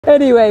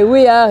Anyway,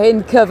 we are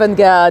in Covent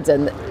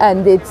Garden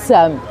and it's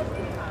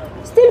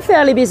still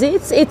fairly busy.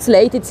 It's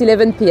late, it's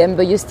 11 p.m,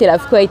 but you still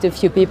have quite a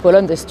few people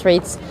on the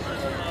streets.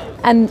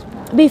 And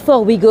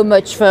before we go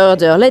much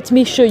further, let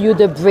me show you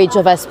the Bridge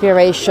of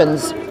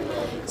Aspirations.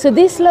 So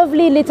this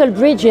lovely little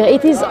bridge here,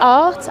 it is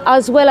art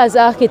as well as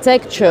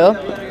architecture.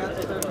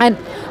 And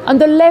on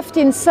the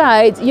left-hand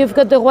side, you've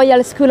got the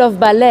Royal School of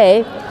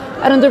Ballet,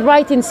 and on the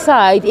right-hand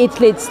side, it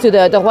leads to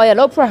the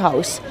Royal Opera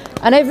House.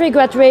 And every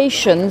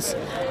graduations,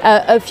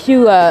 a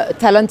few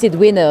talented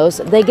winners,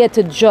 they get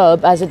a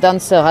job as a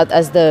dancer at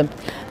the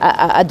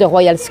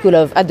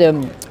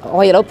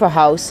Royal Opera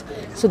House.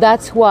 So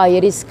that's why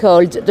it is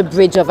called the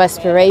Bridge of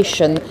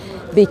Aspiration,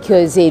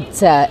 because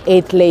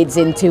it leads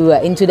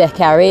into their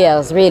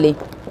careers really.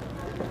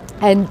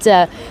 And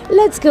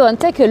let's go and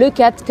take a look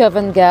at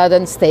Covent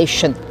Garden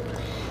Station.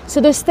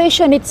 So the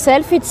station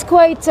itself, it's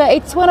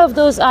it's one of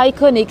those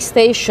iconic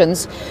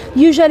stations.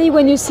 Usually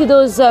when you see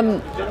those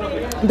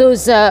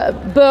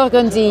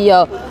burgundy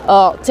or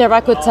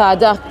terracotta,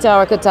 dark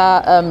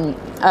terracotta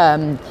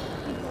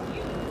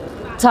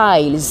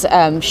tiles,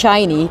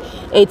 shiny,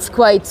 it's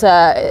quite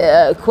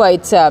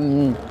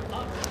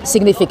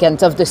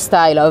significant of the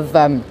style of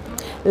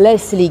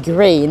Leslie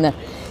Green.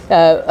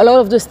 A lot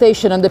of the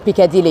station on the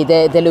Piccadilly,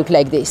 they look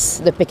like this,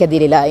 the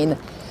Piccadilly line.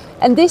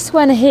 And this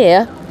one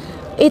here,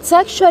 it's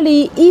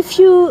actually, if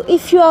you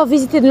are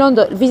visiting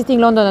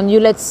London and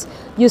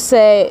you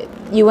say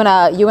you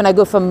wanna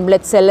go from,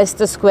 let's say,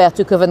 Leicester Square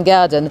to Covent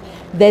Garden,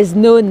 there's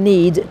no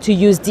need to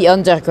use the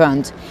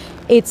underground.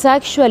 It's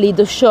actually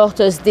the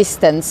shortest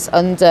distance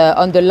on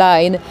the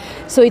line,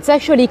 so it's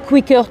actually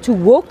quicker to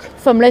walk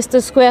from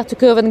Leicester Square to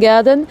Covent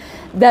Garden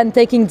than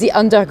taking the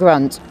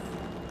underground.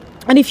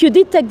 And if you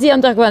did take the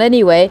underground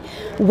anyway,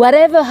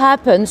 whatever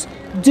happens,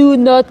 do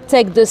not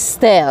take the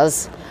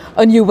stairs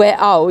on your way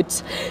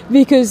out,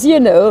 because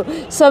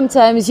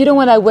sometimes you don't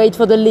want to wait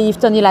for the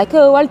lift and you're like,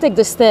 oh, I'll take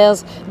the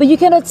stairs, but you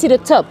cannot see the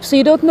top, so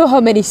you don't know how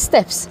many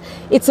steps.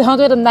 It's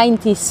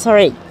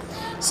 193.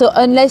 So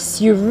unless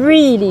you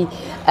really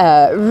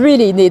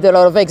need a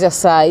lot of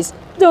exercise,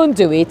 don't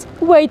do it.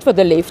 Wait for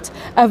the lift.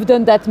 I've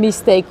done that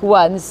mistake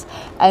once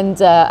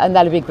and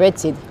I'll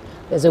regret it.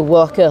 There's a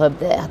worker up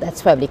there.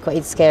 That's probably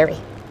quite scary.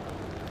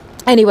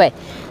 Anyway,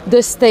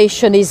 the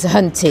station is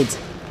haunted.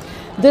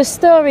 The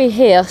story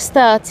here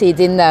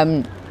started in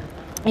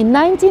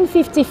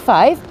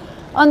 1955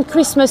 on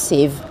Christmas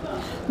Eve.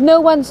 No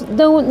one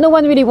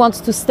really wants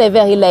to stay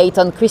very late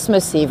on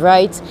Christmas Eve,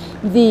 right?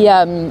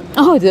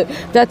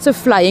 That's a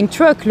flying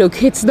truck.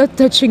 Look, it's not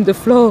touching the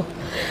floor.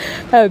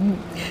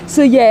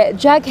 So yeah,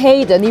 Jack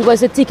Hayden, he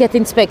was a ticket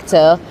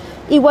inspector.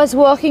 He was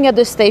working at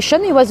the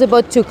station. He was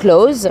about to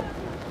close,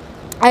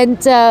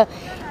 and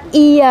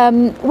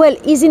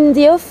he's in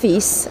the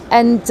office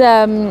and.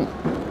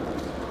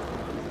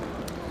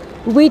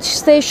 Which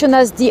station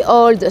has the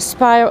old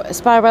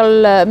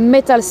spiral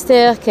metal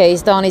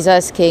staircase down, is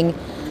asking.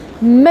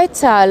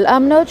 Metal,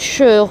 I'm not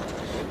sure.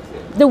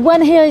 The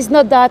one here is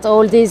not that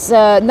old, is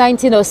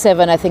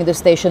 1907 I think the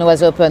station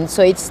was opened,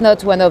 so it's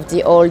not one of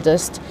the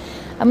oldest.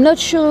 I'm not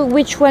sure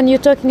which one you're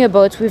talking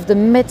about with the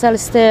metal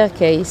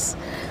staircase.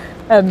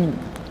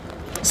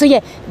 So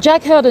yeah,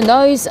 Jack heard a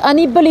noise and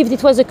he believed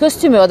it was a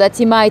customer that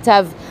he might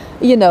have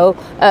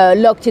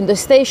locked in the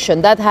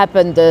station. That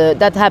happens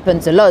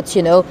a lot,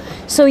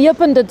 So he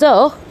opened the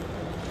door,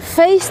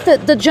 faced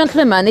the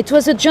gentleman. It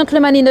was a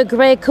gentleman in a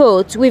grey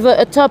coat with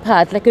a top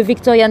hat, like a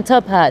Victorian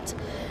top hat.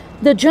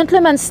 The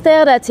gentleman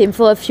stared at him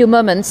for a few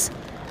moments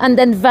and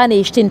then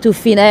vanished into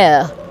thin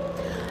air.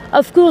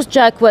 Of course,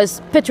 Jack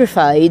was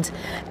petrified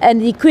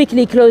and he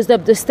quickly closed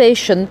up the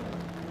station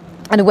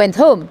and went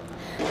home.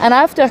 And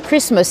after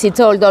Christmas, he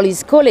told all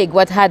his colleagues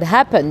what had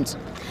happened.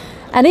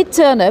 And it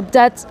turned up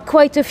that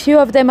quite a few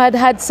of them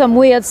had some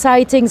weird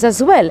sightings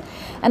as well.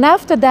 And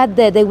after that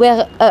day, there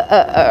were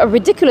a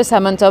ridiculous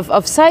amount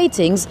of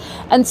sightings.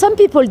 And some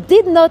people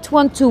did not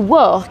want to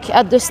work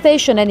at the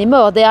station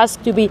anymore. They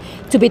asked to be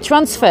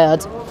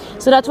transferred.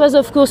 So that was,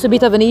 of course, a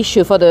bit of an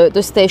issue for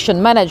the station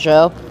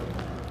manager,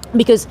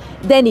 because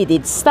they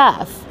needed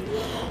staff.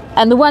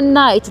 And one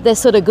night, they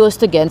saw the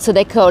ghost again. So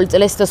they called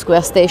Leicester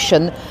Square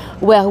Station,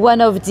 where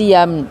one of the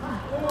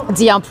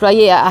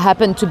employee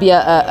happened to be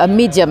a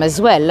medium as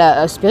well,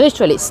 a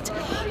spiritualist.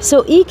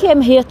 So he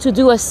came here to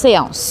do a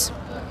séance.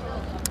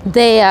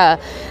 They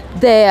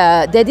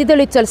did a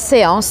little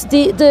séance.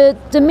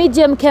 The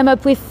medium came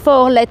up with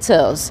 4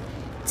 letters,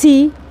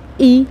 T-E-R-R.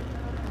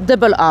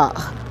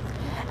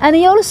 And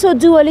he also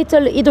drew a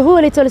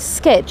little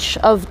sketch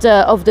of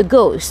the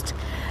ghost.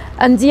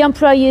 And the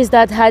employees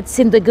that had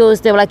seen the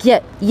ghost, they were like,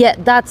 yeah,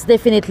 that's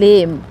definitely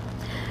him.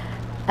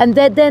 And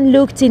they then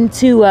looked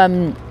into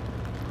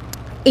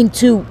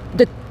the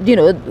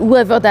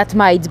whoever that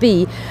might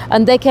be,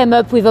 and they came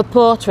up with a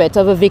portrait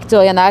of a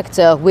Victorian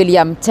actor,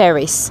 William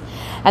Terrace,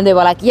 and they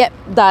were like, yep,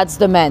 that's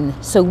the man.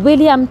 So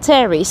William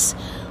Terrace,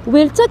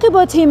 we'll talk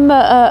about him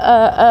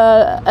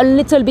a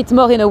little bit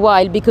more in a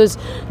while, because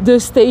the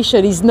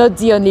station is not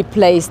the only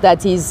place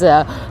that is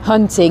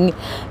haunting,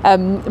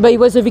 but he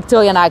was a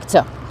Victorian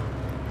actor.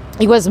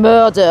 He was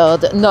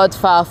murdered not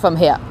far from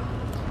here.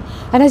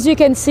 And as you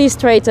can see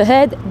straight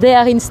ahead, they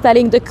are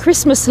installing the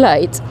Christmas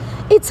light.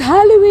 It's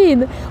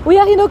Halloween. We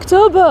are in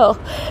October.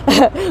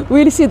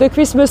 We'll see the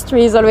Christmas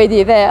trees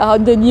already there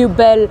on the new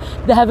bell.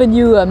 They have a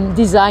new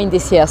design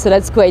this year, so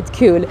that's quite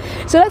cool.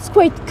 So that's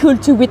quite cool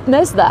to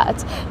witness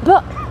that.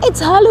 But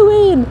it's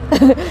Halloween.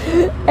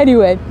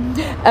 Anyway,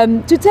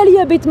 to tell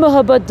you a bit more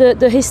about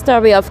the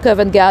history of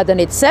Covent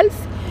Garden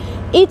itself,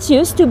 it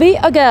used to be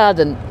a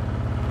garden.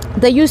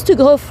 They used to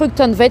grow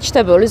fruit and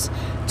vegetables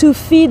to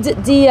feed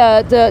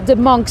the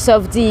monks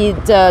of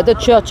the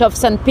Church of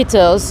St.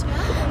 Peter's,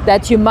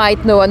 that you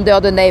might know under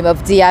the name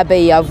of the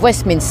Abbey of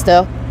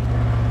Westminster.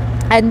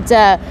 And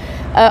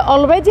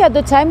already at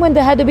the time when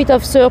they had a bit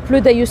of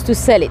surplus, they used to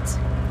sell it.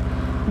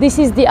 This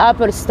is the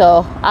Apple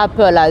store.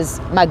 Apple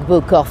has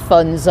MacBook or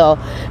phones,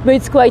 but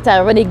it's quite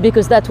ironic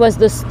because that was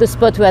the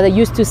spot where they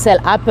used to sell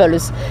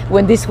apples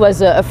when this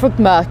was a fruit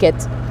market.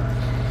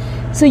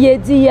 So yeah,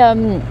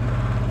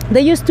 they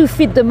used to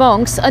feed the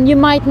monks, and you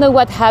might know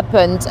what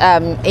happened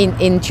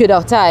in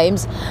Tudor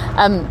times.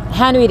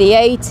 Henry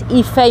VIII,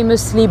 he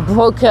famously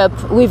broke up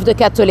with the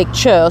Catholic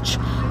Church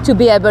to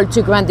be able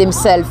to grant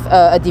himself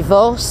a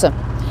divorce.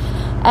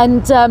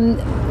 And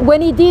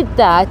when he did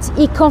that,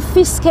 he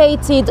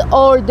confiscated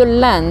all the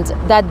land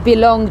that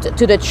belonged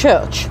to the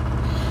church.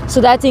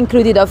 So that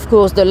included, of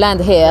course, the land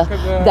here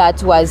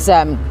that was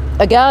a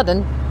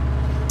garden.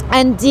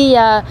 And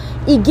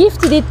he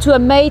gifted it to a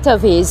mate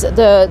of his,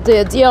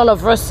 the Earl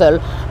of Russell.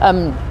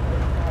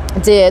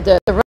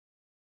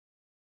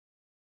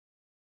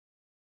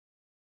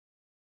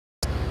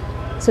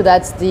 So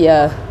that's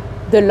the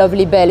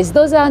lovely bells.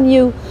 Those are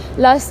new.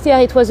 Last year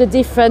it was a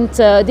different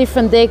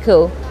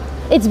deco.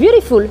 It's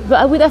beautiful, but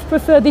I would have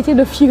preferred it in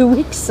a few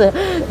weeks.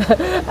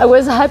 I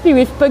was happy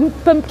with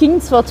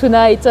pumpkins for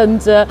tonight and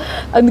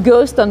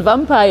ghosts and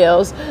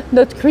vampires,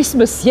 not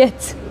Christmas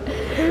yet.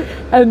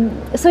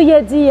 So yeah,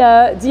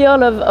 the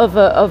Earl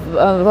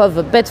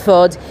of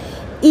Bedford,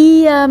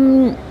 he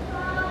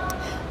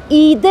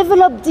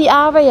developed the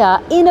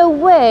area in a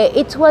way.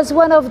 It was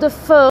one of the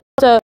first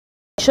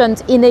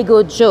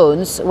Inigo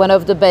Jones, one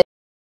of the best.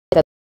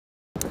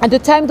 At the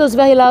time, those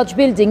very large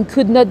buildings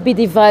could not be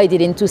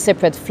divided into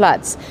separate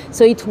flats,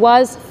 so it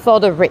was for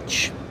the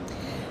rich.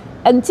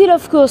 Until,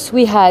 of course,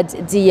 we had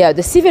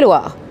the Civil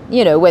War,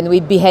 you know, when we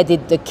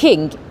beheaded the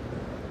king.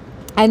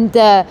 And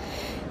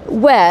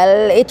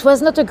well, it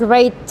was not a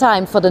great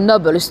time for the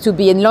nobles to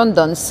be in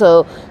London,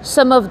 so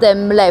some of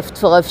them left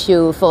for a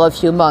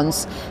few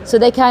months. So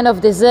they kind of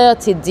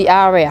deserted the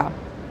area.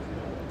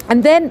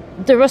 And then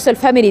the Russell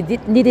family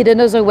needed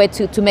another way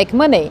to make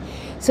money,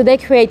 so they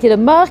created a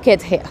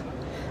market here.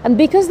 And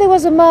because there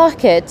was a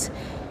market,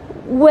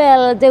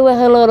 well, there were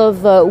a lot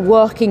of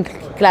working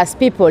class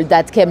people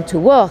that came to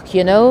work,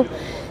 you know.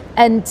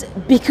 And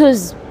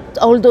because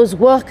all those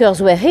workers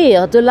were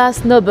here, the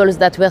last nobles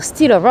that were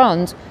still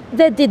around,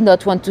 they did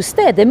not want to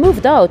stay. They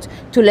moved out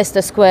to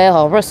Leicester Square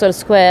or Russell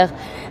Square,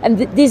 and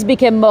this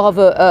became more of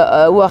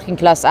a working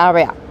class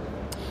area.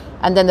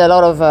 And then a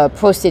lot of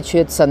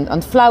prostitutes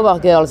and flower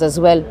girls as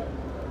well.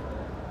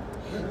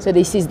 So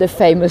this is the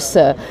famous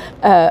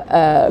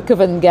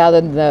Covent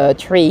Garden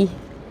tree.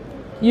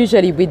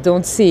 Usually we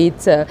don't see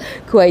it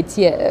quite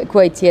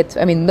yet.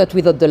 I mean, not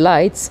without the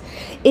lights.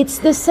 It's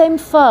the same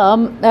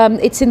farm.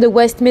 It's in the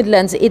West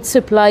Midlands. It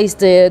supplies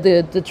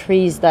the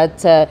trees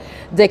that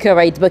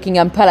decorate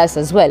Buckingham Palace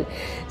as well.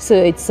 So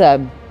it's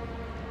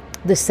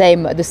the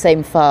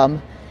same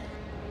farm.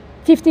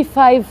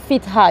 55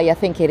 feet high, I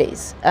think it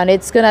is, and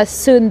it's gonna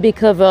soon be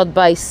covered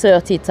by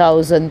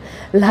 30,000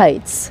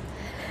 lights.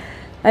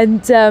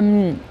 And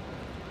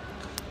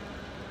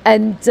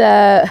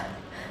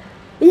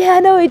yeah,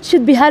 no, it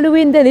should be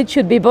Halloween, then it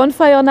should be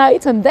bonfire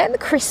night, and then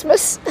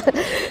Christmas.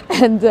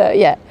 And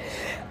yeah,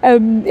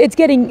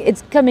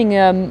 it's coming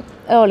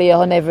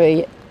earlier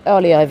every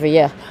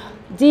year.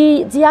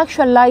 The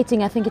actual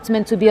lighting, I think it's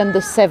meant to be on the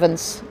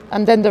 7th,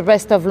 and then the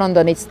rest of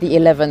London it's the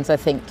 11th, I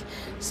think.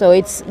 So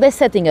they're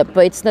setting up,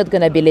 but it's not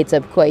going to be lit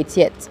up quite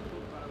yet.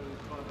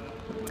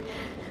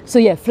 So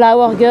yeah,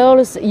 flower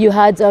girls, you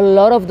had a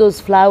lot of those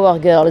flower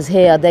girls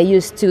here. They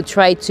used to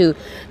try to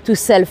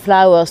sell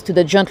flowers to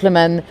the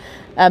gentlemen,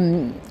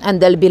 and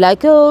they'll be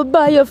like, oh,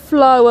 buy a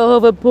flower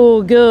of a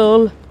poor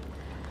girl.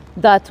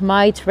 That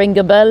might ring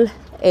a bell.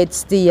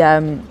 It's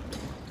the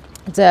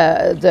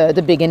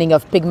beginning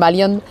of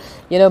Pygmalion,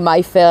 you know,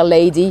 My Fair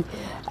Lady,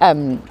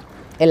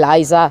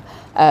 Eliza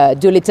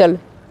Doolittle.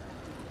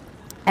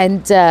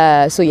 And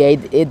so yeah,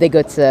 they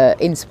got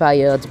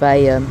inspired by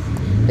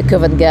the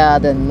Covent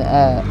Garden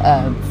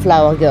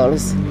flower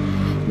girls.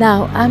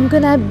 Now I'm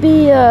gonna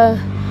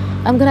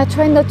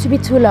try not to be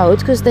too loud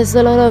because there's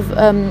a lot of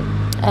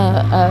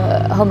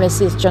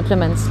homeless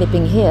gentlemen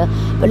sleeping here.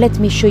 But let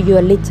me show you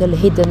a little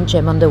hidden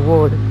gem on the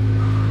wall.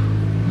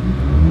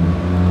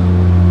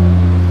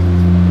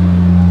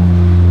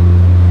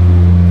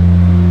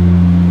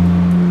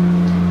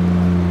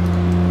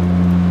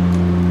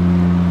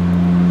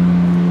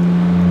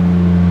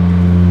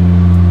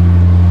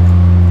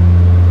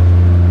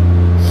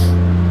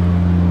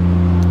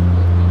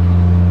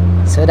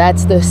 So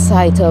that's the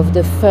site of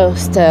the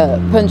first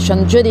Punch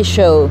and Judy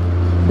show.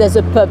 There's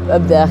a pub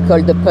up there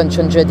called the Punch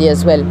and Judy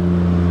as well.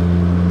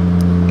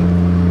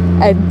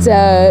 And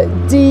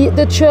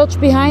the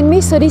church behind me,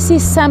 so this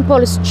is St.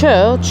 Paul's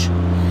Church,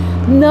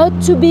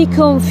 not to be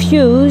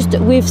confused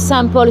with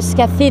St. Paul's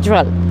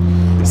Cathedral.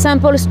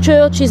 St. Paul's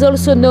Church is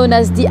also known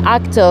as the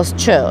Actors'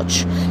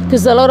 Church,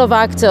 because a lot of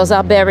actors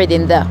are buried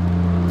in there.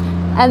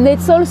 And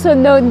it's also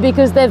known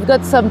because they've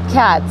got some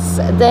cats.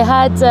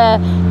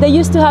 They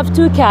used to have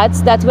two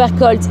cats that were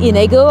called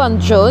Inigo and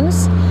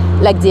Jones,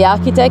 like the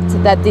architect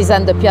that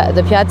designed the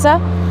piazza.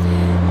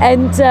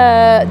 And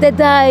they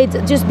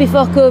died just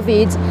before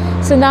COVID.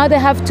 So now they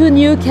have two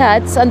new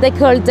cats, and they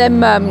call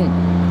them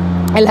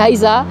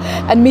Eliza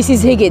and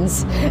Mrs.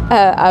 Higgins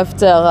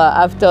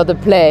after the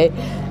play.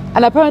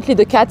 And apparently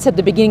the cats at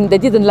the beginning, they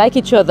didn't like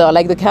each other,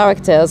 like the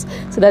characters.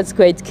 So that's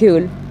quite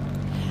cool.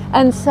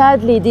 And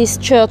sadly, this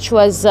church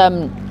was very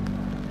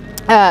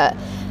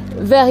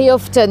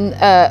often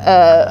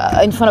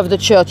in front of the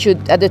church.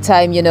 At the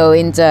time,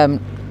 in the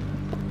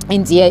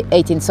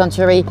 18th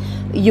century,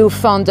 you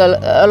found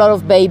a lot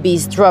of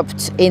babies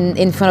dropped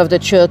in front of the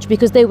church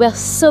because there were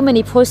so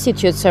many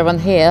prostitutes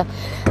around here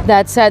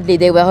that sadly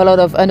there were a lot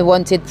of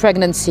unwanted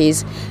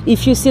pregnancies.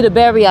 If you see the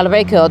burial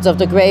records of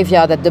the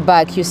graveyard at the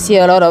back, you see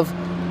a lot of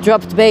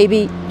dropped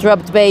baby,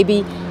 dropped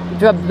baby,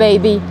 dropped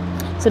baby.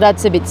 So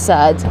that's a bit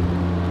sad.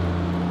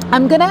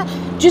 I'm gonna,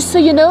 just so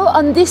you know,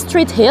 on this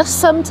street here,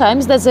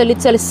 sometimes there's a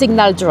little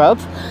signal drop.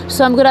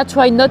 So I'm gonna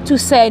try not to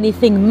say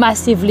anything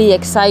massively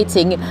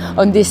exciting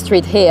on this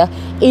street here,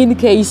 in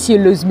case you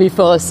lose me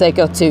for a sec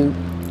or two.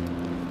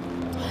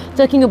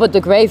 Talking about the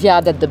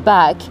graveyard at the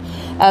back,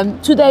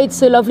 today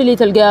it's a lovely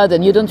little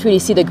garden. You don't really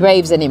see the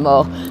graves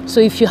anymore. So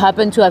if you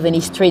happen to have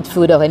any street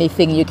food or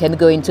anything, you can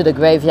go into the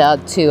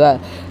graveyard to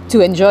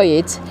enjoy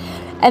it.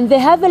 And they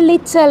have a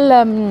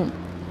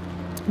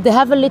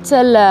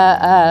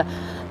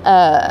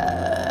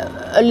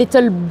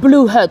little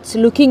blue hut,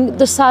 looking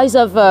the size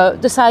of a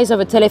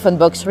telephone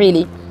box,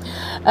 really.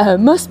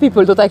 Most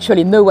people don't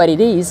actually know what it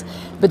is,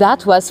 but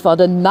that was for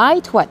the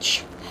night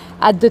watch.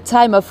 At the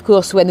time, of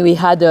course, when we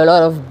had a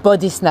lot of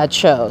body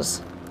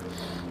snatchers.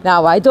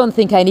 Now, I don't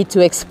think I need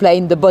to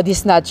explain the body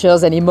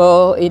snatchers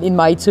anymore in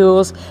my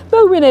tours,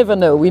 but we never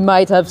know. We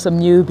might have some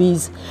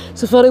newbies.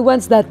 So for the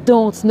ones that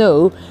don't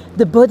know,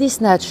 the body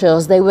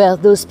snatchers, they were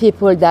those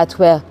people that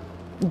were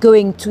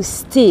going to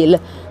steal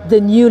the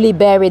newly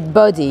buried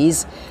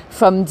bodies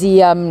from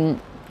the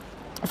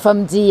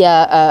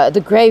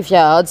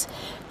graveyards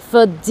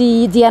for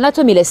the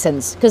anatomy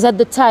lessons. Because at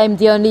the time,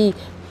 the only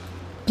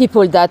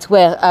people that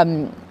were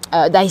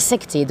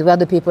dissected were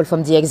the people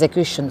from the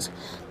executions.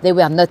 They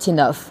were not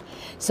enough.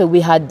 So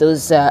we had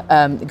those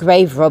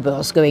grave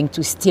robbers going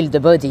to steal the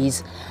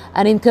bodies.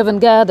 And in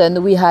Covent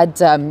Garden, we had,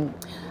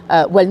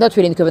 well, not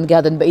really in Covent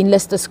Garden, but in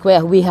Leicester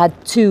Square, we had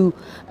two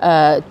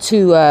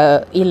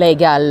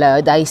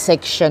illegal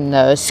dissection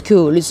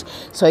schools.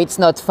 So it's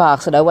not far.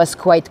 So that was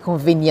quite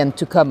convenient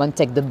to come and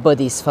take the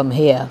bodies from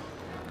here.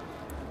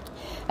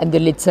 And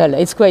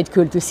it's quite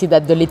cool to see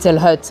that the little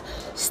hut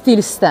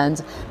still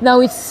stands. Now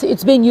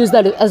it's being used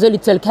as a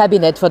little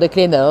cabinet for the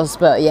cleaners,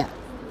 but yeah.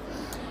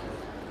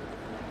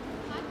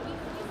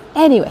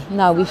 Anyway,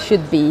 now we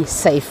should be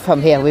safe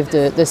from here with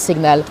the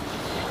signal.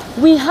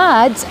 We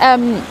are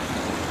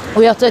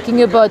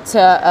talking about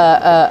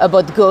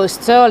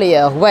ghosts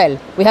earlier. Well,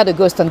 we had a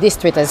ghost on this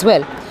street as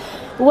well.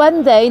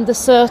 One day in the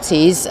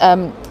 30s,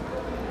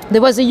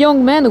 there was a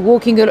young man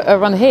walking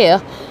around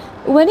here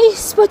when he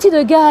spotted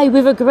a guy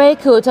with a grey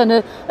coat and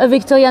a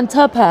Victorian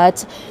top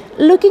hat,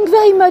 looking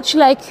very much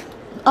like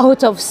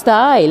out of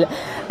style.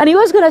 And he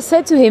was going to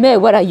say to him, "Hey,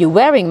 what are you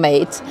wearing,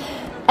 mate?"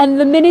 And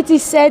the minute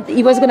he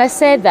was going to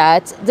say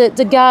that,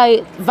 the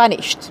guy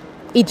vanished.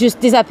 He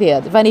just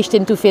disappeared, vanished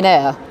into thin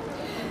air.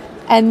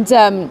 And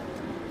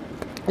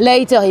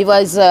later he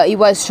was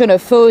shown a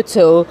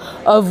photo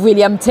of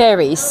William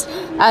Terrace,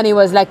 and he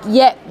was like,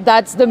 "Yeah,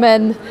 that's the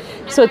man."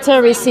 So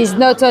Terrace is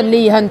not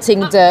only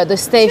hunting the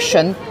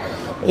station,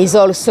 he's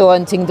also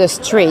hunting the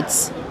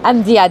streets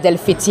and the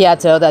Adelphi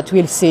Theatre that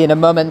we'll see in a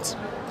moment.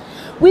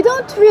 We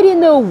don't really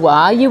know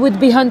why he would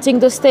be hunting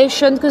the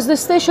station, because the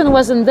station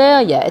wasn't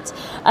there yet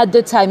at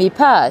the time he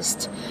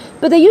passed.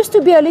 But there used to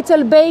be a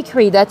little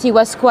bakery that he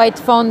was quite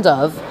fond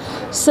of.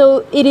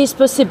 So it is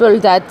possible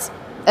that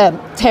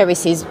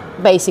Terrace is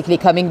basically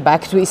coming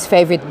back to his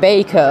favorite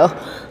baker.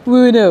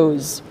 Who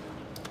knows?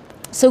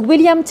 So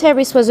William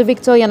Terrace was a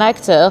Victorian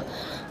actor,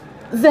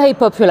 very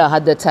popular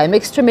at the time,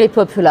 extremely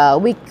popular.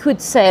 We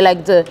could say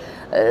like the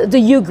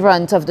Hugh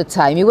Grant of the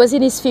time. He was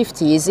in his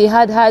 50s. He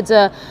had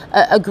a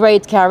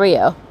great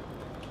career,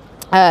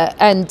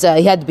 and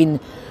he had been,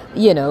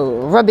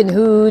 Robin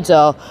Hood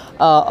or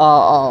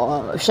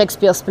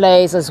Shakespeare's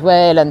plays as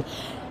well. And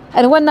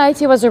one night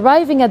he was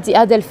arriving at the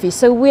Adelphi.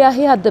 So we are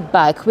here at the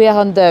back. We are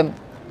on the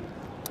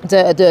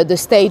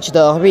stage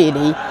door,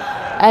 really.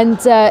 And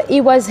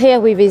he was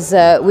here with his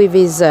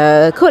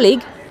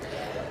colleague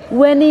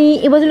when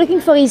he was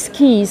looking for his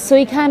keys. So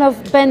he kind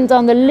of bent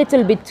down a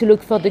little bit to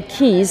look for the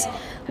keys.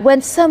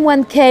 when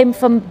someone came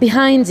from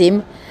behind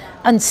him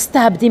and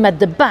stabbed him at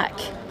the back.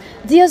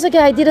 The other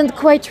guy didn't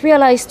quite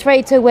realize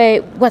straight away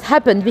what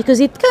happened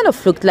because it kind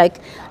of looked like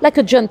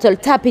a gentle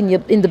tap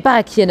in the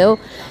back, you know.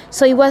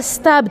 So he was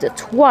stabbed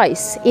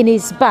twice in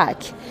his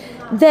back.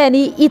 Then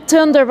he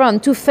turned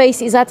around to face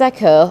his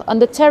attacker,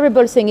 and the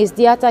terrible thing is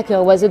the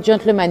attacker was a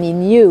gentleman he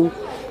knew.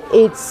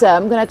 It's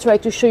I'm gonna try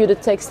to show you the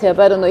text here,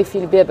 but I don't know if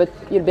you'll be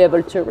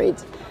able to read.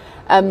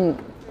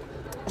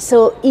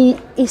 So he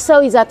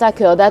saw his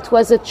attacker. That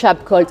was a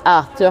chap called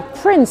Arthur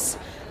Prince,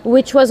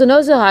 which was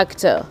another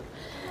actor.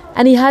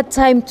 And he had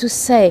time to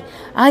say,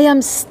 "I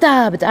am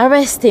stabbed,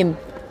 arrest him."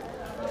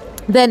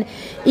 Then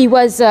he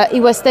was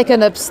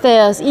taken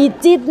upstairs. He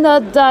did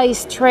not die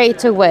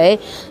straight away.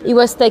 He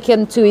was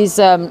taken to his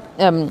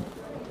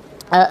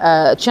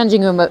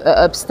changing room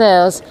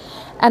upstairs.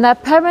 And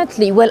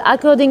apparently, well,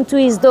 according to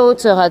his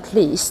daughter at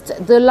least,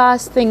 the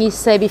last thing he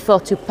said before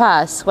to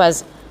pass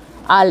was,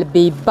 "I'll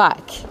be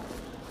back."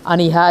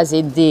 And he has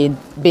indeed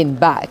been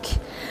back.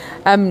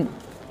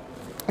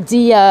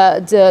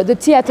 The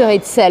theatre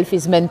itself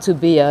is meant to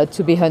be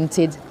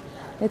haunted.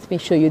 Let me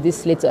show you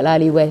this little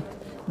alleyway,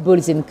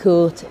 Bulls in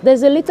Court.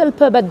 There's a little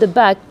pub at the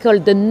back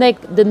called the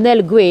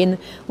Nell Green.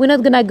 We're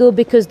not gonna go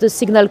because the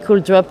signal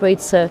could drop, but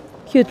it's a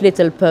cute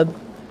little pub.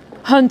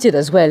 Haunted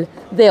as well,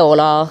 they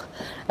all are.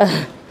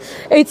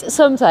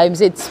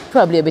 Sometimes it's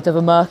probably a bit of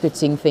a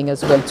marketing thing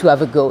as well to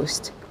have a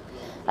ghost.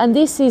 And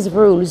this is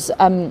Rules.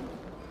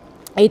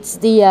 It's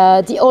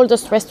the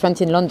oldest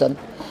restaurant in London.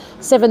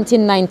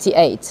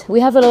 1798.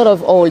 We have a lot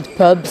of old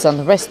pubs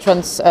and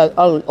restaurants,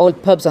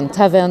 old pubs and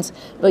taverns,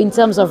 but in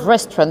terms of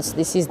restaurants,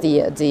 this is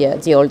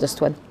the oldest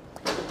one.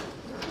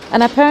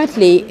 And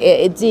apparently,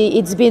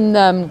 it's been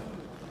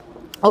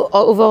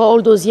over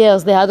all those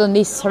years, they had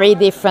only 3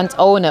 different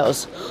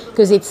owners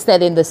because it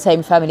stayed in the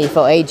same family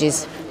for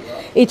ages.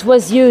 It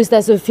was used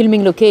as a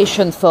filming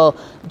location for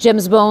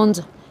James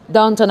Bond,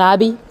 Downton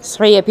Abbey,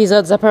 3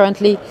 episodes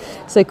apparently,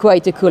 so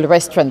quite a cool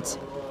restaurant.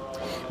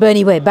 But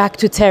anyway, back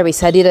to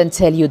Terrace. I didn't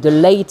tell you the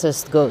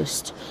latest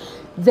ghost.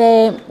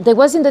 There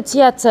was in the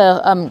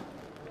theatre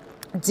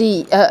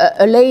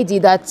a lady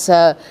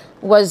that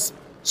was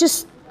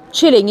just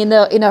chilling in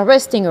a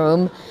resting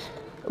room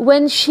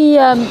when she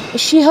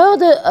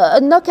heard a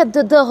knock at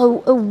the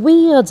door, a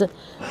weird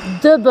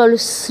double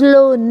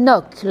slow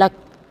knock, like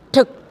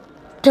tuk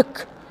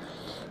tuk.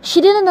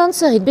 She didn't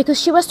answer it because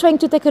she was trying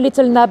to take a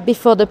little nap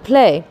before the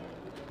play,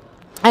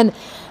 and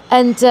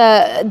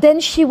then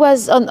she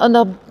was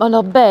on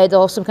her bed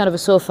or some kind of a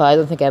sofa. I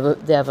don't think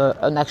they have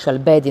an actual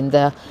bed in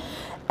there.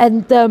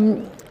 And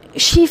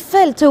she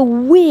felt a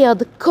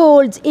weird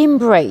cold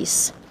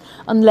embrace.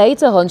 And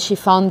later on she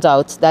found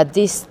out that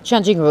this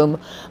changing room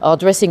or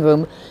dressing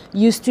room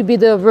used to be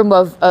the room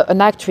of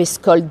an actress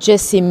called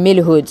Jessie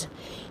Millhood.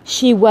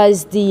 She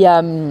was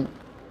the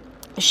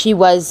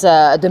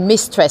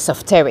mistress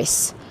of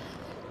Terrace.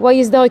 Why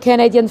is there a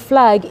Canadian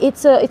flag?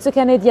 It's a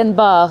Canadian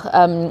bar.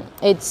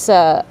 It's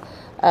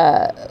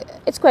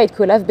quite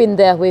cool. I've been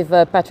there with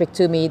Patrick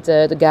Toomey,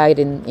 the guide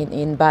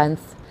in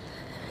Banff,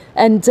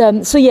 and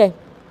so yeah,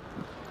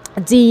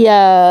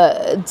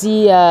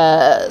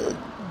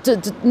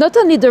 not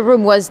only the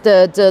room was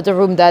the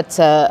room that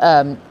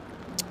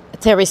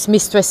Terrace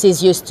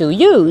mistresses used to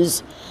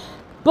use,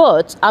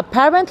 but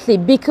apparently,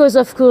 because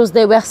of course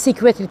they were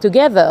secretly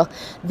together,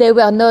 they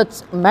were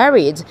not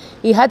married.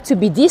 He had to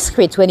be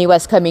discreet when he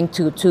was coming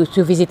to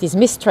visit his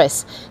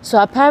mistress. So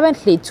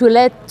apparently, to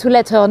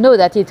let her know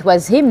that it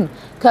was him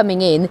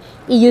coming in,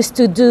 he used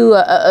to do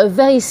a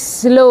very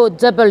slow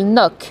double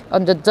knock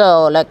on the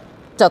door, like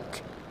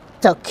tuck,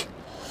 tuck.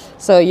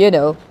 So you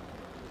know.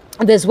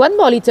 There's one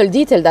more little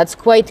detail that's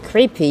quite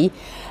creepy.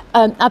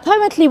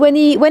 Apparently, when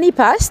he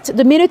passed,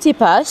 the minute he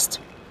passed,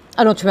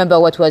 I don't remember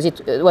what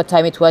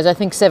time it was. I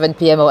think 7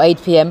 p.m. or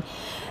 8 p.m.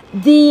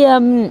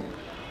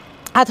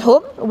 At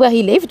home where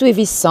he lived with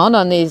his son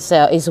and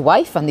his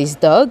wife and his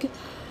dog,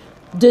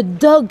 the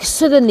dog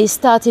suddenly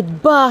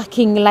started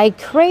barking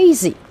like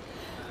crazy,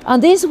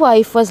 and his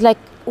wife was like,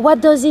 "What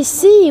does he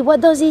see?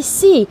 What does he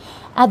see?"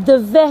 At the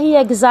very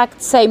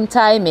exact same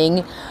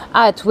timing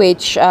at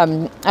which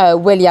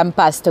William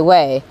passed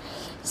away.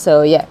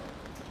 So yeah.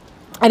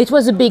 And it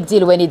was a big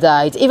deal when he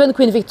died. Even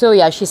Queen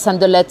Victoria, she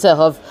sent a letter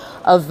of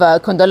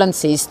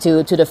condolences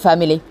to the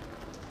family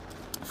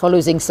for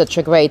losing such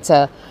a great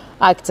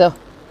actor.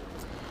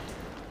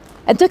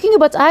 And talking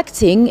about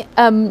acting,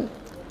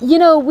 you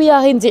know, we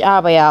are in the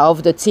area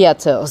of the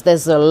theatres.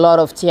 There's a lot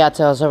of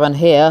theatres around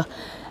here.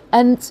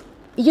 And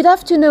you'd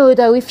have to know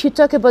that if you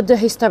talk about the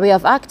history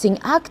of acting,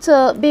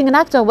 being an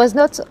actor was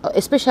not,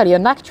 especially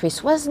an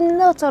actress, was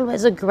not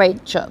always a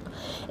great job,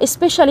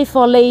 especially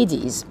for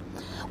ladies.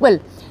 Well,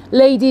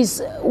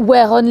 ladies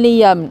were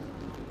only,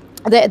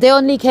 they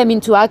only came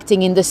into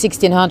acting in the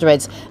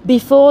 1600s.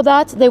 Before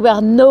that, there were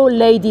no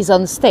ladies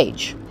on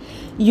stage.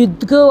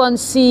 You'd go and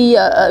see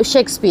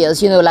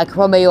Shakespeare's, you know, like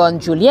Romeo and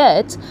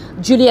Juliet.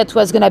 Juliet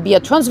was going to be a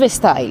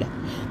transvestite.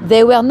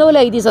 There were no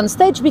ladies on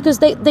stage because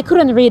they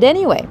couldn't read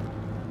anyway.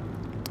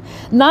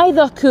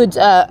 Neither could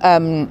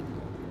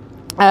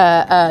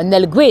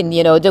Nell Gwyn,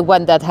 you know, the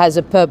one that has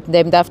a pub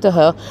named after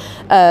her.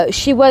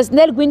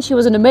 Nell Gwyn, she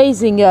was an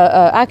amazing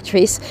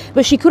actress,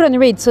 but she couldn't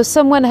read, so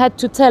someone had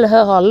to tell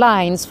her her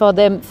lines for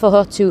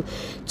her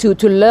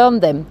to learn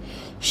them.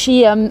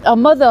 Her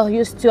mother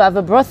used to have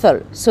a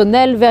brothel, so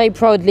Nell very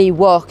proudly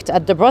worked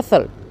at the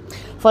brothel.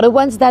 For the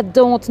ones that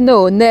don't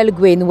know, Nell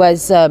Gwyn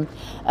was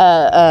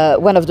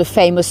one of the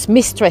famous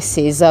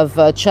mistresses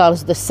of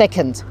Charles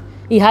II.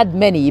 He had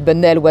many, but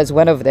Nell was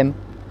one of them.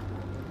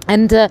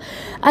 And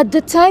at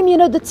the time, you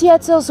know, the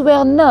theaters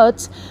were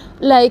not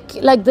like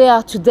they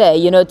are today.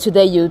 You know,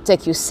 today you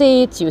take your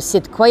seat, you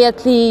sit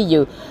quietly,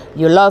 you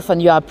laugh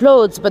and you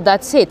applaud, but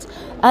that's it.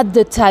 At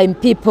the time,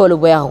 people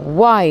were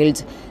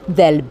wild.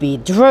 They'll be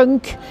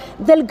drunk,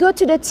 they'll go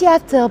to the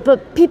theater,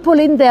 but people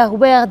in there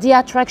were the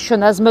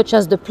attraction as much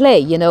as the play,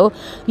 you know.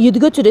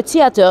 You'd go to the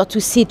theater to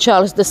see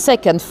Charles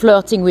II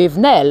flirting with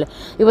Nell.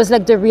 It was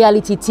like the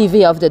reality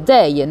TV of the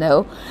day, you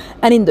know.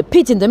 And in the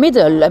pit in the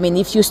middle, I mean,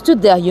 if you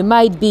stood there, you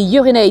might be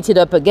urinated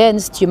up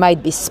against, you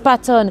might be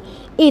spat on.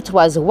 It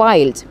was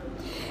wild.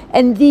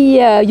 And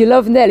you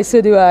love Nell,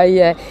 so do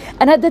I.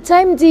 And at the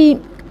time,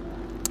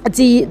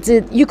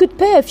 you could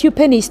pay a few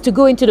pennies to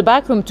go into the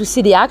back room to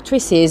see the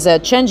actresses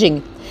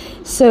changing.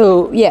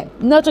 So yeah,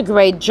 not a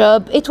great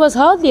job. It was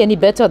hardly any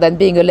better than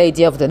being a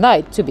lady of the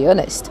night, to be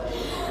honest.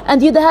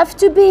 And you'd have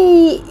to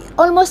be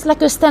almost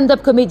like a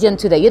stand-up comedian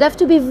today. You'd have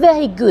to be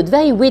very good,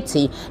 very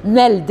witty.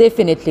 Nell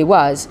definitely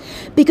was,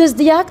 because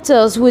the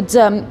actors would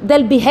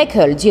they'll be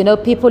heckled. You know,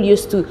 people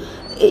used to.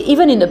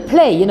 Even in a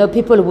play, you know,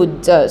 people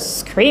would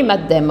scream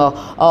at them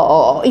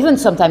or even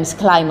sometimes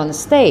climb on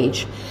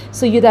stage.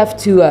 So you'd have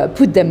to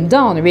put them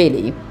down,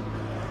 really.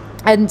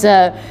 And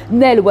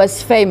Nell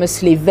was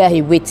famously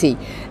very witty.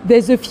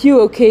 There's a few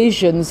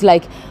occasions,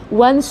 like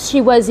once she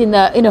was in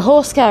a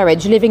horse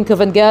carriage leaving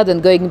Covent Garden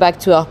going back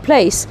to her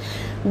place,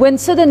 when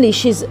suddenly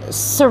she's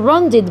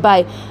surrounded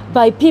by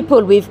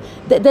people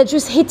they're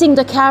just hitting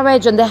the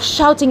carriage and they're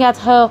shouting at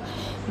her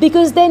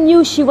because they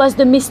knew she was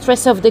the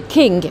mistress of the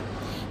king.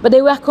 But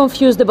they were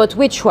confused about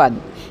which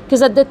one.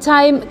 Because at the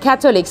time,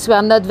 Catholics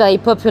were not very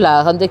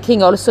popular, and the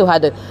king also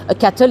had a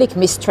Catholic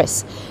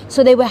mistress.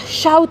 So they were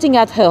shouting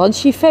at her, and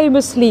she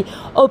famously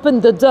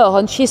opened the door,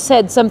 and she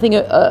said something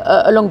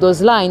along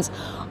those lines.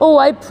 "Oh,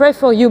 I pray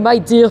for you, my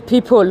dear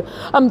people.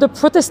 I'm the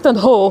Protestant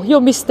whore. You're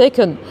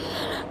mistaken."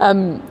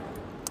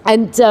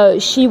 And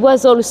she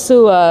was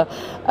also,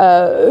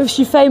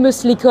 she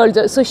famously called,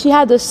 so she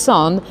had a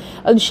son,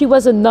 and she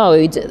was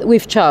annoyed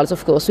with Charles,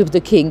 of course, with the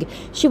king.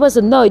 She was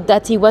annoyed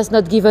that he was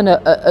not given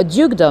a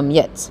dukedom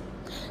yet.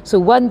 So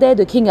one day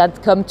the king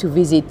had come to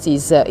visit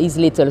his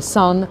little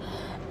son,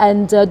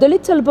 and the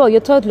little boy, a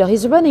toddler,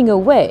 is running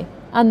away.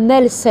 And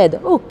Nell said,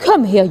 "Oh,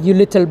 come here, you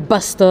little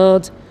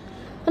bastard."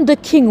 And the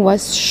king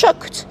was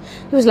shocked.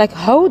 He was like,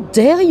 "How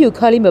dare you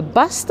call him a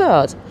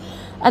bastard?"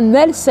 And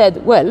Nell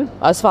said, "Well,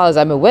 as far as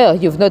I'm aware,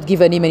 you've not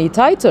given him any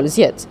titles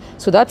yet.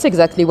 So that's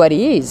exactly what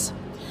he is."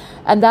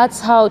 And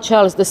that's how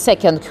Charles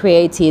II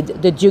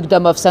created the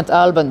Dukedom of St.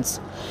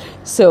 Albans.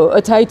 So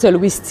a title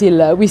we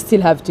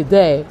still have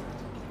today.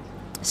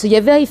 So yeah,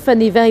 very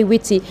funny, very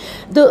witty.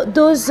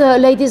 Those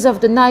ladies of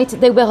the night,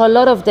 there were a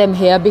lot of them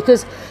here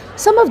because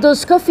some of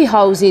those coffee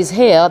houses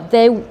here,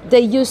 they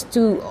used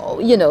to,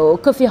 you know,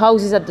 coffee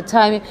houses at the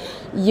time,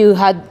 you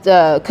had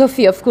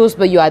coffee, of course,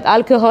 but you had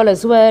alcohol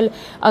as well,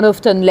 and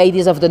often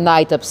ladies of the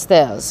night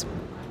upstairs.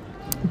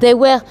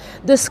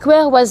 The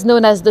square was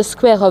known as the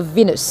Square of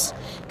Venus,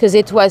 because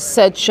it was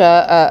such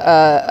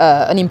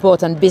an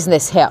important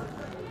business here.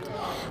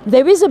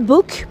 There is a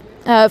book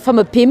from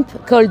a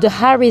pimp called The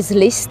Harry's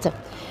List.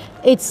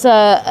 It's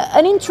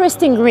an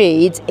interesting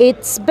read.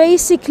 It's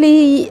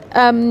basically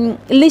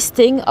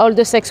listing all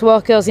the sex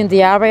workers in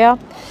the area,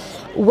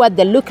 what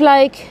they look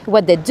like,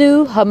 what they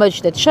do, how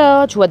much they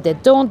charge, what they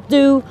don't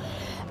do.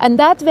 And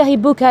that very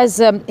book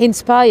has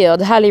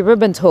inspired Hallie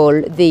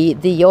Rubenthal,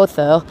 the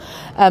author,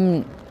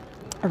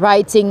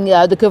 writing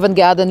the Covent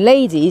Garden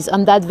Ladies,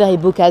 and that very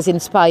book has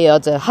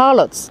inspired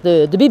Harlots,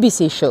 the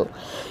BBC show.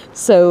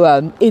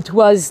 So it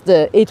was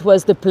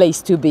the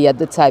place to be at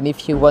the time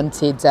if you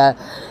wanted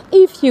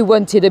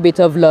a bit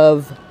of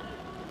love.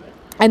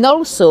 And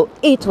also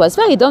it was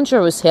very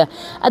dangerous here.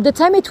 At the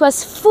time it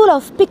was full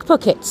of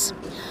pickpockets.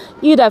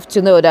 You'd have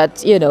to know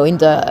that, you know, in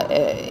the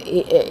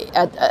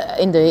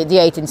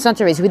 18th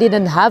centuries we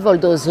didn't have all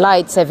those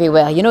lights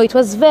everywhere. You know, it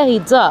was very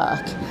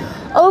dark.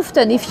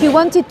 Often, if you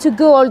wanted to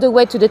go all the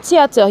way to the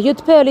theater,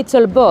 you'd pay a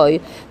little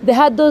boy. They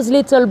had those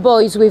little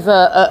boys with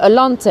a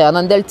lantern,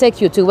 and they'll take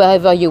you to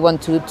wherever you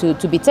want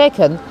to be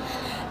taken.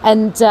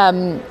 And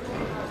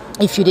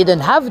if you didn't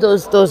have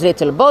those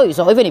little boys,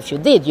 or even if you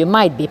did, you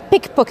might be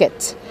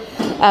pickpocket.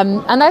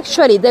 And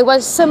actually, there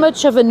was so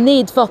much of a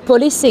need for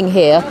policing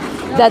here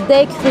that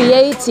they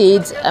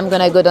created, I'm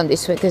going to go down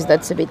this way because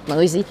that's a bit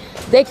noisy,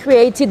 they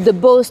created the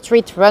Bow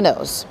Street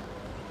Runners.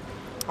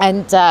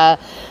 And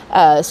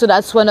so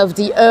that's one of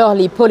the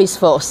early police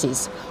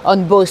forces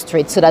on Bow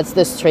Street. So that's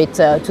the street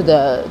to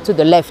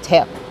the left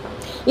here.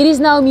 It is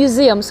now a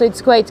museum, so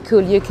it's quite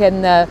cool. You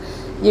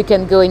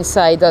can go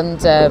inside and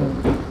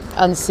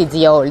and see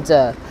the old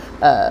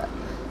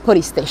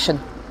police station.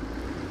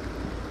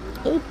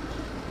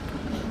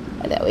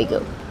 There we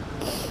go.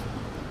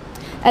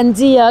 And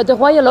the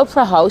Royal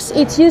Opera House,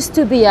 it used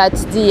to be at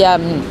the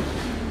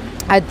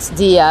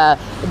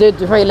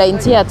Drury Lane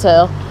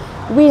Theatre.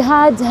 We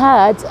had,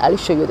 I'll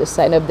show you the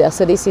sign up there.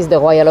 So this is the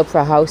Royal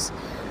Opera House.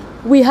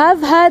 We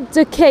have had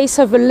the case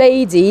of a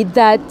lady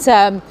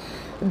that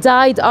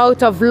died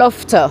out of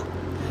laughter.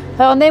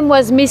 Her name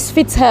was Miss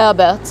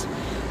Fitzherbert.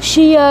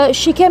 She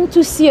came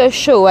to see a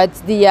show at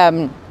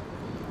the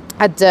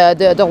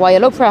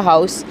Royal Opera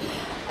House,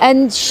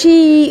 and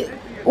she,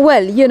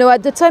 well, you know,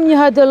 at the time you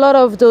had a lot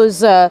of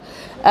those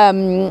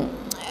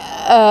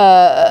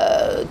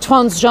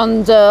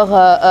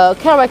transgender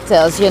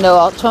characters, you know,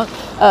 or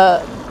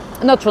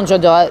not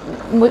transgender,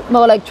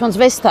 more like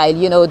transvestile,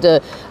 you know, the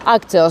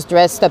actors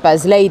dressed up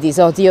as ladies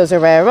or the other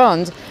way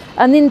around.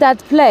 And in that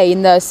play,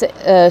 in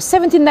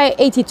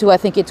 1782, I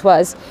think it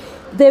was,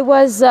 there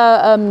was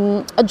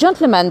a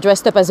gentleman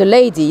dressed up as a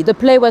lady. The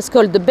play was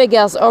called The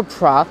Beggar's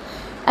Opera.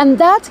 And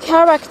that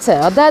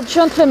character, that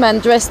gentleman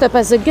dressed up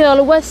as a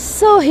girl, was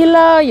so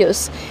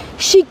hilarious.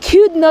 She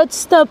could not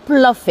stop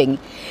laughing.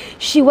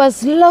 She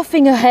was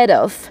laughing her head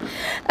off.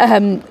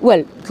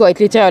 Well, quite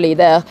literally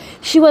there.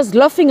 She was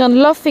laughing,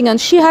 and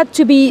she had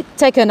to be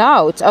taken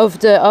out of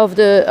the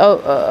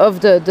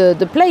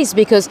place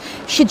because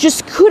she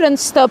just couldn't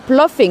stop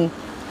laughing.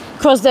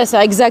 Cross-dresser,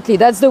 exactly.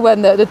 That's the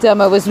one, the term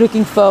I was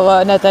looking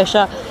for,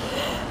 Natasha.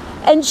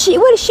 And she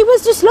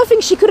was just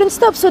laughing. She couldn't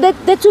stop. So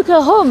they took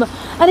her home.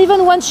 And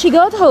even once she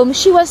got home,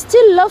 she was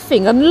still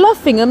laughing and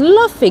laughing and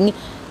laughing.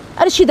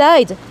 And she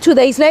died 2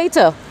 days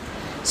later.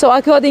 So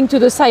according to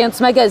the science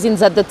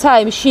magazines at the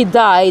time, she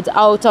died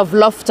out of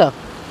laughter.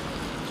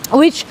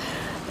 Which,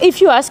 if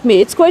you ask me,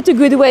 it's quite a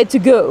good way to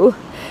go.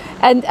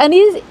 And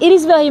it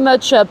is very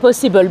much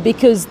possible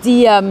because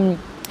the,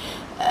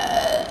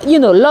 you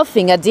know,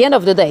 laughing at the end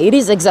of the day, it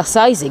is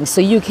exercising. So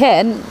you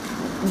can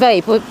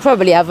very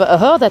probably have a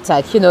heart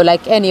attack, you know,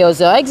 like any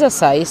other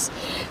exercise.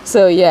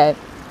 So yeah,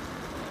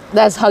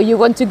 that's how you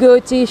want to go,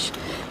 Tish.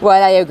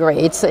 Well, I agree.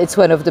 It's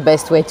one of the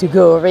best way to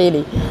go,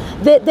 really.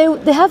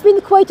 There have been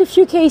quite a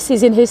few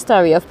cases in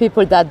history of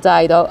people that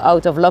died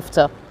out of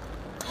laughter.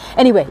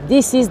 Anyway,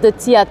 this is the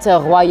Theatre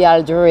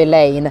Royal Drury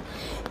Lane.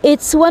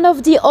 It's one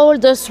of the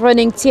oldest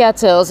running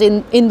theatres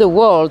in the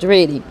world,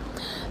 really.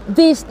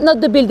 This,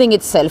 not the building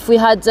itself. We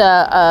had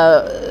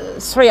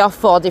 3 or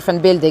 4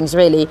 different buildings,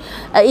 really.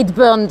 It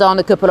burned down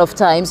a couple of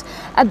times.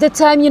 At the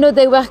time, you know,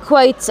 they were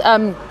quite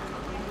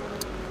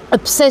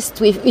obsessed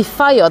with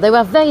fire. They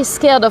were very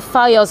scared of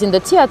fires in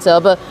the theatre,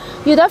 but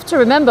you'd have to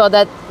remember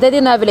that they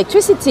didn't have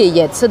electricity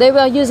yet, so they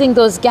were using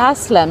those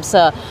gas lamps,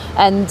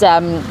 and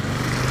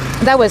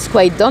that was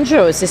quite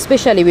dangerous,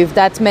 especially with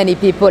that many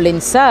people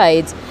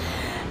inside.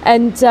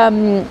 And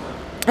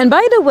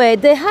by the way,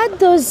 they had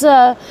those.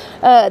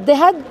 They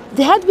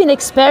had been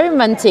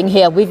experimenting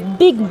here with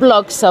big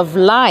blocks of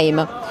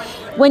lime.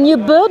 When you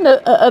burn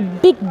a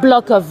big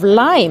block of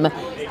lime,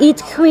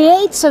 it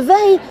creates a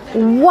very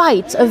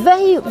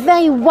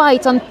very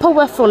white and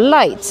powerful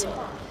light.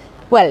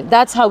 Well,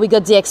 that's how we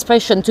got the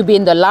expression to be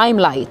in the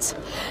limelight.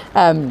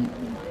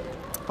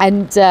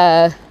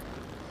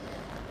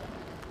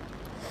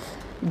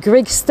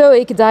 Greek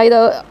Stoic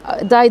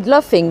died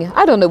laughing.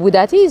 I don't know who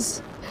that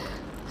is,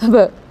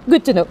 but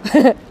good to know.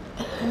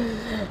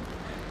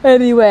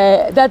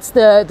 Anyway, that's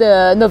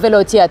the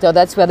Novello Theatre.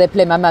 That's where they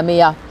play Mamma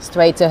Mia,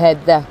 straight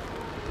ahead there.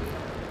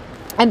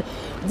 And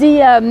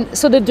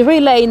so the Drury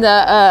Lane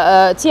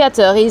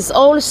Theatre is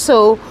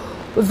also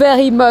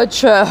very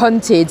much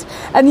haunted.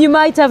 And you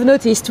might have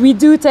noticed we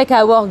do take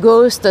our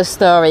ghost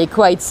story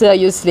quite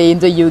seriously in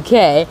the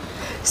UK.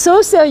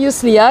 So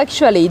seriously,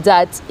 actually,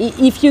 that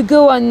if you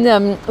go on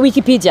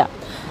Wikipedia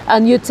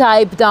and you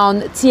type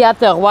down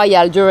Theatre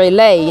Royal Drury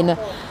Lane, you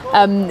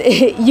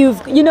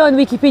know, on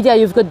Wikipedia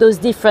you've got those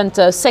different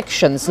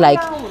sections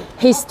like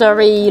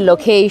history,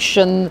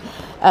 location,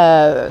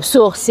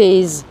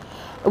 sources.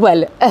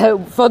 Well,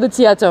 for the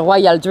Theatre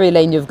Royal Drury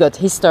Lane, you've got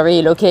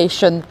history,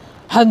 location,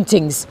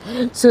 hauntings.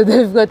 So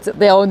they've got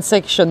their own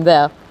section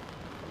there.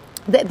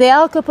 There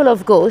are a couple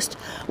of ghosts.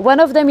 One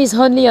of them is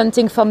only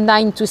hunting from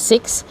 9 to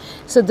 6.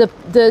 So the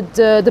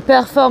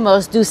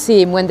performers do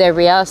see him when they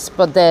rehearse,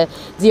 but the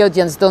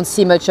audience don't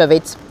see much of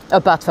it,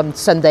 apart from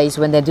Sundays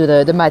when they do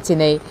the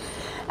matinee.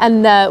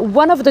 And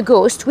one of the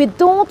ghosts, we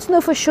don't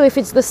know for sure if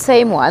it's the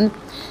same one,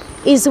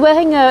 is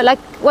wearing like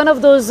one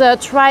of those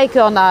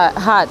tricorn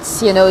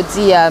hats, you know,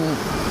 the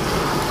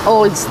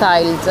old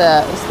style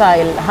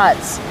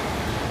hats.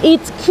 It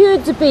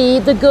could be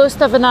the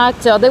ghost of an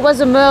actor. There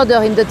was a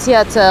murder in the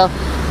theatre,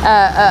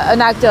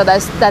 an actor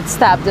that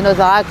stabbed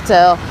another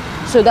actor,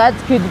 so that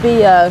could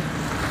be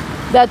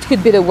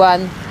the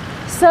one.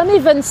 Some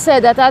even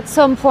said that at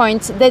some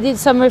point they did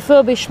some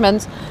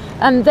refurbishment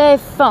and they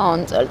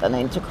found,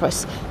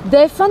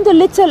 they found a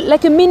little,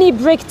 like a mini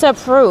bricked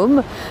up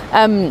room,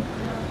 and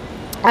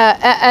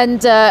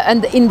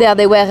in there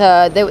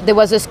there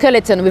was a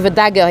skeleton with a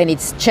dagger in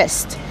its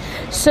chest.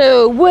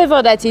 So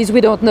whoever that is,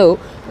 we don't know.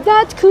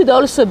 that could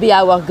also be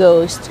our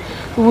ghost.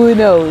 Who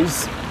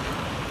knows?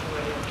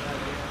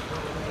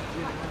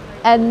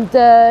 And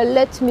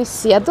let me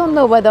see, I don't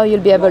know whether you'll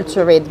be able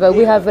to read, but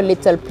we have a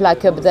little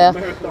plaque up there.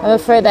 I'm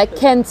afraid I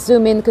can't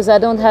zoom in because I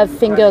don't have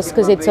fingers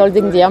because it's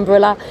holding the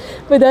umbrella,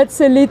 but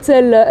that's a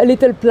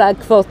little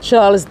plaque for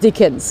Charles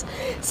Dickens.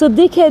 So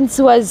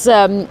Dickens was,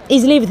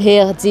 he's lived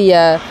here at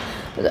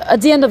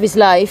the end of his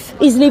life.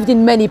 He's lived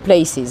in many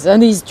places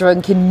and he's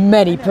drunk in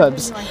many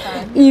pubs.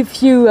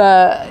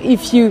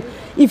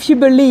 If you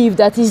believe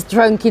that he's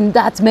drunk in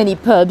that many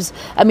pubs,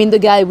 I mean, the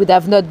guy would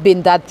have not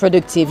been that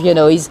productive, you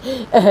know. He's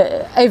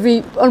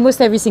almost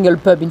every single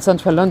pub in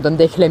central London,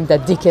 they claim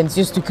that Dickens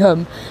used to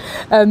come.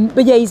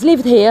 But yeah, he's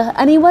lived here,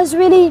 and he was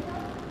really,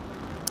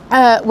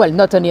 well,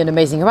 not only an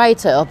amazing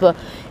writer, but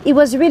he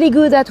was really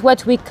good at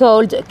what we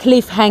called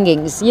cliff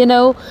hangings, you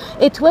know.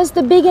 It was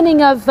the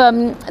beginning of,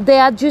 they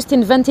had just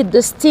invented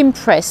the steam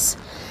press.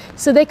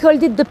 So they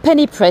called it the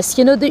penny press.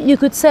 You know, you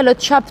could sell a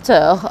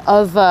chapter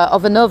of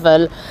a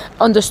novel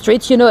on the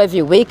street, you know,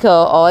 every week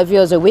or every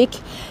other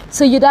week.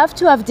 So you'd have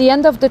to have the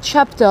end of the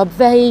chapter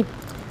very,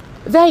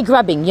 very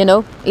grabbing, you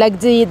know, like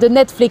the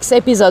Netflix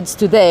episodes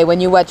today when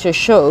you watch a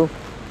show.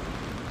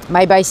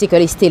 My bicycle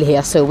is still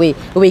here, so we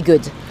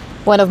good.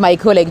 One of my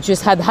colleagues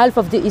just had half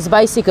of his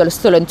bicycle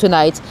stolen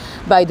tonight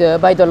by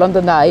the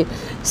London Eye,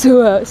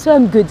 so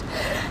I'm good.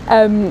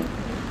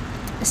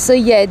 So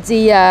yeah,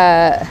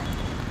 the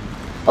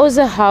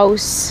other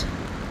house,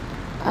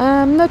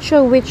 I'm not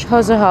sure which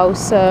other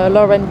house,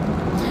 Lauren.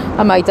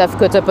 I might have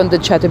caught up on the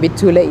chat a bit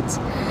too late.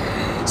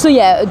 So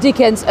yeah,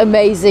 Dickens,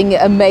 amazing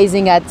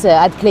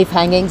at cliff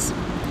hangings.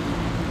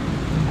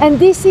 And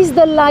this is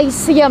the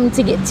Lyceum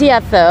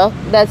Theatre.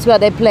 That's where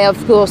they play,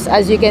 of course,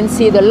 as you can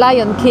see, the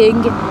Lion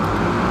King.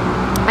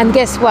 And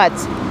guess what?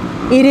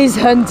 It is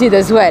haunted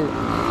as well.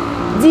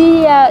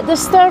 The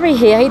story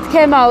here, it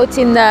came out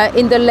in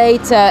the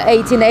late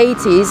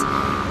 1880s.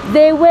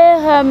 There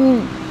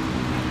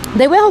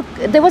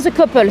was a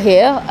couple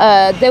here.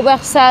 They were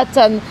sat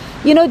on,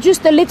 you know,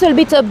 just a little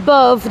bit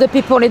above the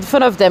people in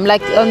front of them,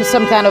 like on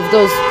some kind of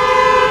those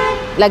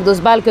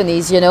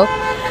balconies, you know.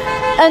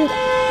 And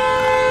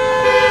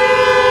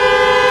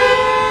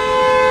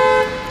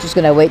just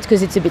gonna wait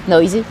because it's a bit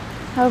noisy.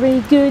 Are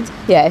we good?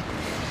 Yeah.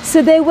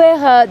 So they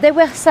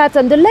were sat,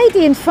 and the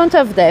lady in front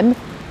of them,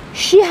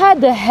 she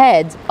had a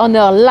head on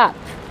her lap.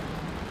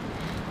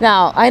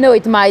 Now, I know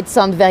it might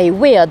sound very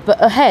weird,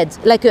 but a head,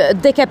 like a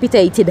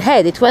decapitated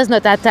head, it was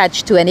not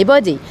attached to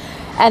anybody.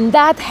 And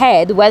that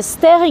head was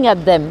staring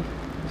at them.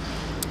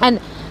 And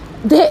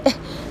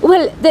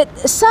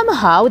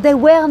somehow they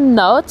were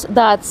not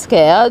that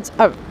scared.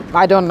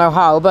 I don't know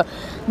how, but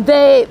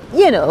they,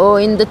 you know,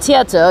 in the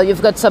theater,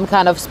 you've got some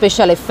kind of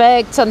special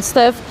effects and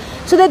stuff.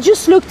 So they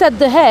just looked at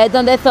the head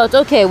and they thought,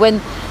 okay, when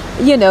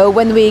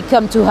we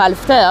come to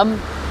half term,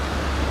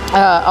 or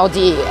how do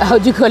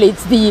you call it,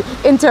 the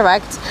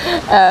interact,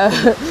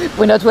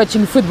 we're not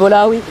watching football,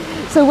 are we?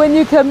 So when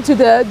you come to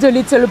the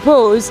little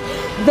pause,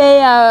 they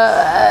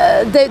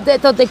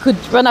thought they could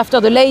run after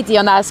the lady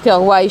and ask her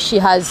why she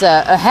has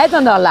a head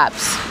on her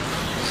laps.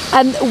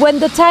 And when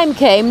the time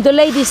came, the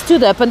lady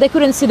stood up and they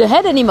couldn't see the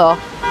head anymore.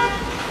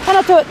 And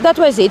I thought that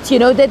was it, you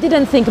know, they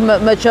didn't think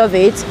much of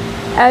it.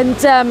 And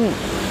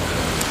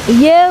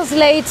years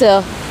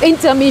later,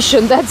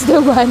 intermission, that's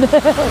the one.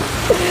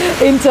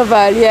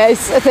 Interval,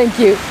 yes, thank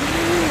you.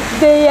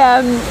 They,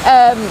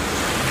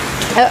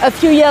 a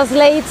few years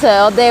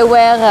later, they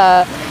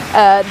were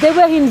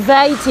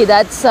invited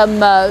at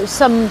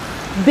some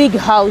big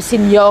house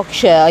in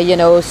Yorkshire, you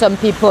know, some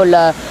people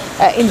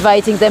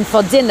inviting them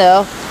for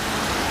dinner.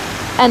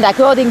 And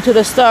according to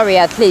the story,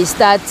 at least,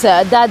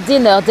 that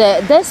dinner,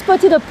 they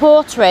spotted a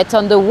portrait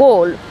on the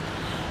wall.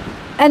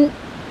 And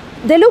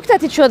they looked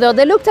at each other,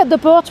 they looked at the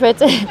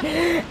portrait,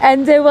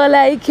 and they were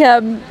like,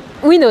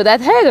 we know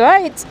that head,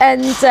 right?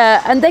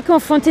 And they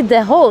confronted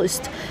their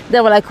host.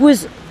 They were like,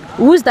 who's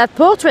that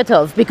portrait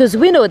of? Because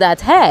we know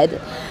that head.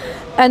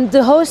 And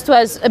the host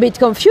was a bit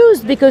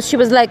confused because she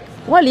was like,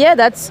 well, yeah,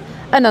 that's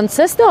an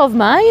ancestor of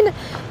mine.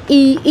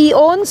 He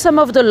owned some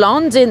of the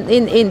land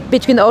in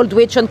between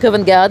Aldwych and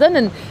Covent Garden,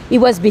 and he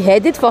was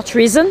beheaded for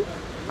treason.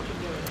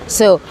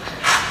 So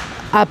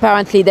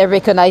apparently they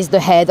recognized the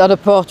head on a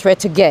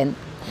portrait again.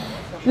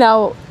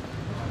 Now,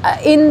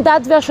 in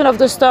that version of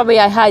the story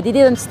I had, it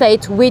didn't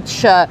state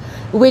which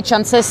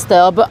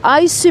ancestor, but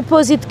I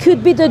suppose it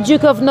could be the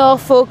Duke of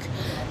Norfolk.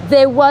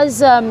 There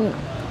was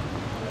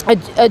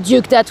a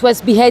duke that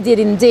was beheaded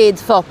indeed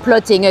for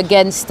plotting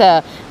against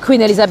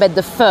Queen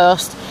Elizabeth I.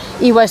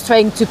 He was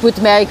trying to put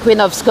Mary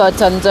Queen of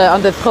Scots on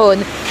the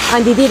throne,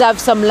 and he did have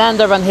some land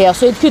around here,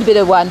 so it could be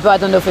the one, but I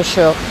don't know for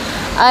sure.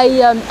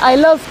 I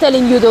love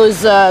telling you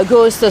those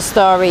ghost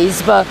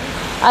stories, but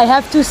I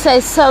have to say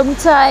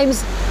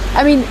sometimes,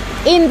 I mean,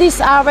 in this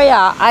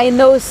area, I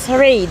know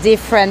 3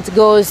 different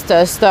ghost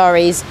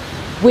stories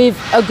with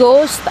a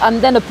ghost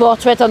and then a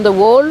portrait on the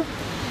wall.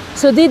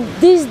 So did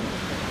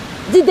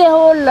they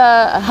all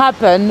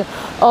happen,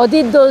 or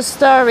did those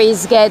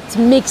stories get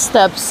mixed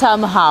up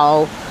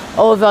somehow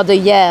over the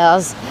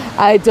years?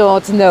 I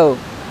don't know.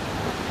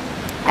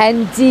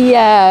 And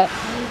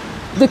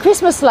the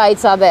Christmas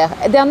lights are there.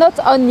 They're not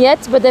on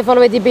yet, but they've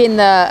already been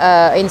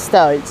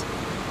installed.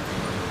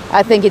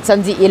 I think it's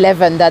on the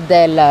 11th that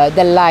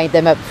they'll line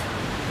them up.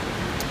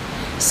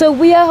 So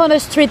we are on a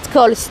street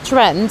called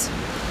Strand.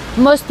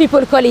 Most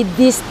people call it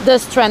the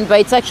Strand, but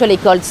it's actually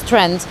called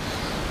Strand.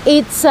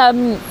 It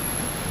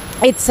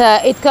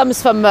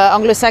comes from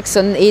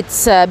Anglo-Saxon.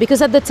 It's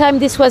because at the time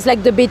this was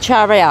like the beach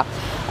area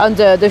on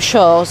the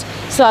shores.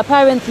 So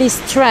apparently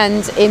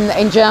Strand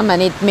in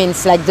German, it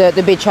means like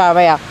the beach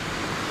area.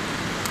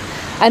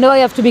 I know I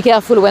have to be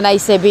careful when I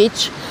say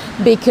beach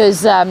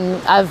because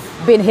I've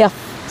been here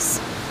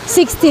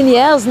 16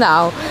 years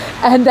now,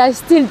 and I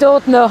still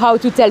don't know how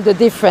to tell the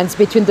difference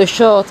between the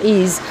short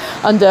e's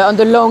and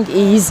the long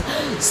e's.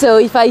 So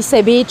if I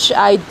say beach,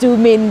 I do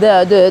mean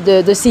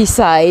the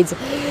seaside.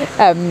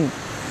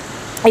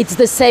 It's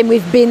the same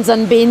with bins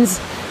on bins.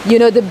 You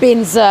know, the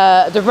bins,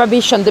 the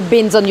rubbish on the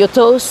bins on your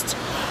toast.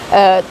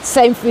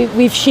 Same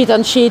with sheet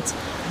on sheet.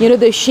 You know,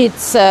 the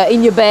sheets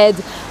in your bed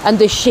and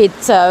the sheet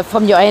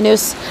from your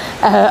anus.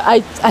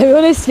 I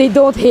honestly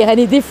don't hear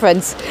any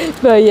difference,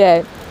 but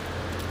yeah.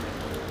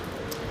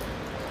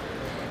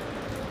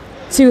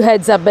 Two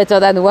heads are better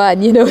than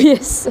one, you know,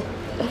 yes.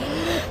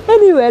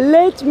 Anyway,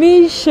 let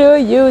me show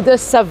you the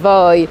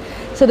Savoy.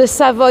 So the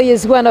Savoy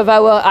is one of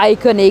our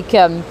iconic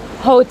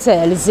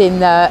hotels in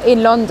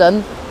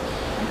London.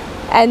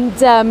 And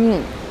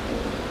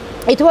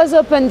it was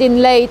opened in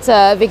late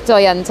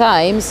Victorian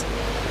times.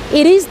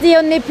 It is the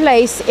only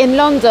place in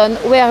London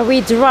where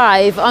we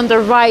drive on the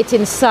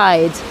right-hand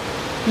side.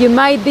 You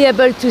might be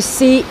able to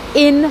see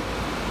in,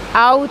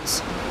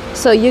 out.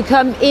 So you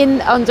come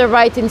in on the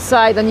right-hand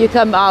side and you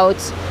come out.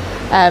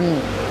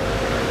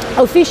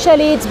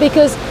 Officially, it's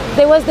because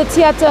there was the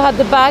theatre at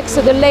the back,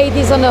 so the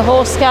ladies on a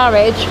horse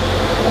carriage.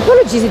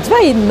 Apologies, it's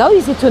very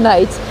noisy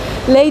tonight.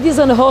 Ladies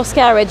on a horse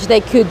carriage, they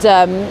could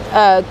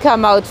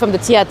come out from the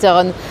theatre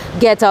and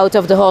get out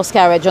of the horse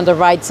carriage on the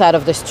right side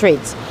of the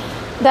street.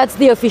 That's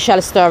the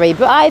official story,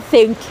 but I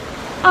think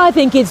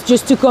it's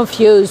just to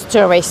confuse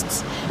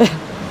tourists.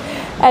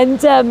 And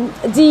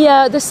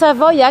the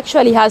Savoy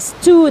actually has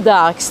two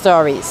dark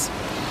stories.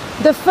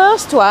 The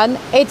first one,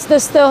 it's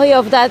the story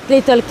of that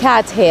little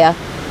cat here.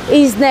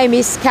 His name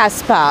is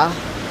Caspar.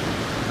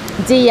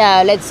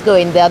 Let's go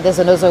in there, there's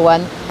another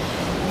one.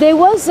 There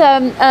was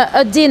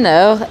a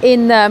dinner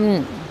in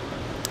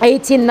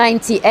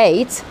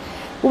 1898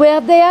 where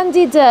they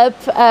ended up,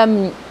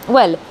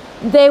 well,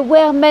 they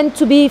were meant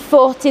to be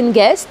 14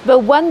 guests, but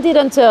one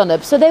didn't turn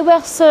up. So they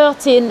were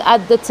 13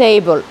 at the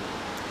table.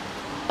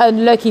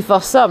 Unlucky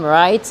for some,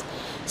 right?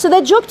 So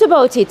they joked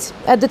about it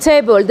at the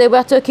table. They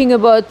were talking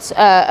about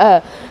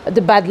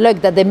the bad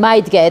luck that they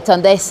might get,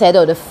 and they said,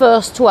 "Oh, the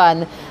first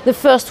one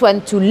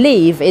to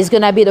leave is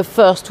gonna be the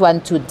first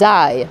one to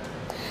die."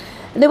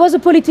 And there was a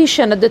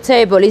politician at the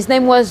table. His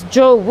name was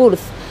Joe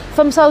Wolf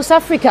from South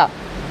Africa,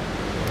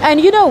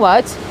 and you know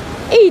what?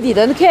 He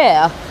didn't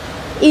care.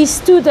 He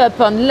stood up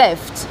and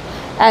left.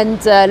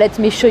 And let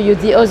me show you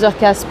the other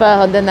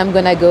Caspar, and then I'm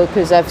gonna go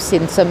because I've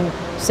seen some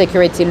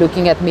security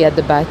looking at me at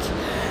the back.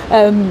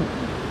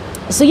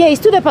 So yeah, he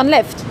stood up and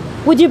left.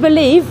 Would you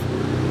believe?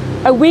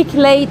 A week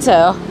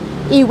later,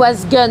 he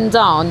was gunned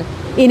down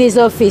in his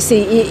office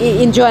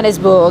in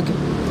Johannesburg.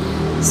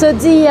 So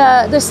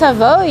the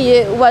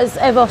Savoy was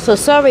ever so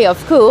sorry,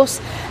 of course,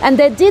 and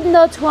they did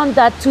not want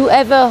that to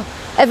ever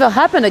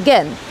happen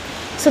again.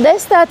 So they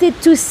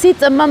started to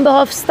sit a member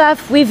of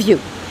staff with you.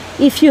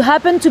 If you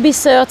happen to be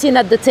 13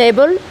 at the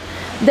table,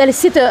 they'll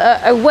sit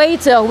a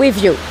waiter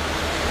with you,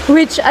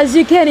 which, as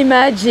you can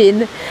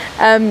imagine,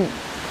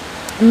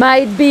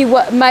 might be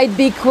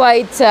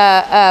quite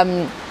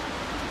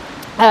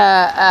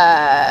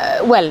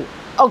well,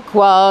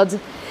 awkward.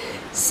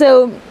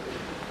 So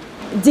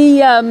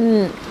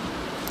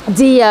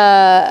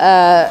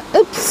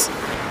oops,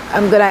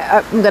 I'm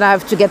gonna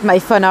have to get my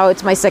phone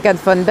out, my second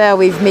phone. Bear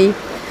with me.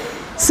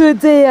 So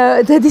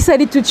they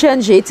decided to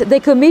change it. They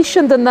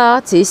commissioned an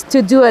artist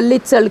to do a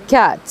little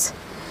cat.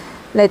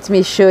 Let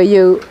me show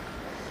you.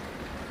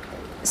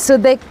 So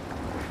they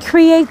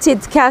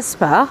created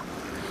Caspar.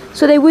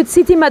 So they would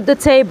sit him at the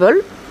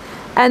table,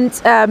 and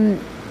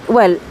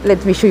well,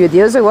 let me show you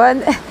the other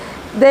one.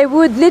 They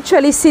would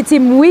literally sit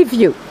him with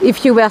you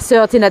if you were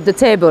 13 at the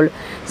table.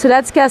 So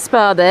that's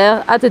Caspar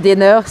there at a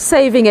dinner,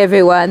 saving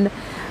everyone.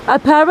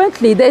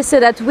 Apparently, they say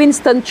that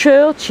Winston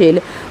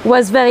Churchill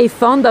was very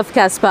fond of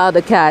Caspar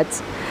the cat.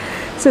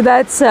 So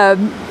that's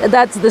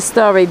the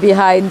story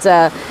behind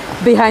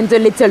the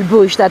little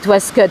bush that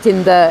was cut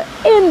in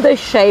the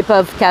shape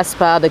of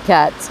Caspar the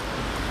cat.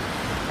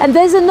 And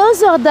there's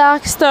another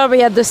dark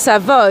story at the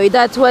Savoy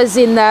that was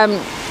in the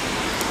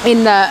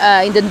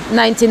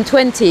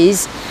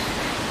 1920s.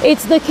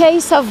 It's the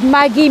case of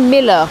Maggie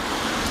Miller,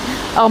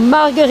 or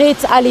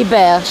Marguerite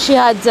Alibert. She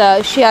had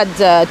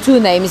two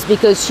names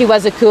because she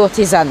was a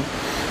courtesan,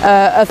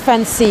 a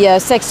fancy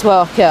sex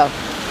worker.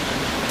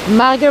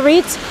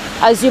 Marguerite,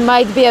 as you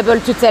might be able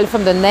to tell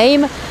from the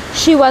name,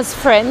 she was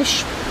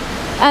French,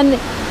 and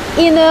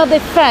in her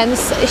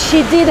defense,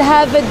 she did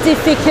have a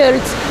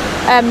difficult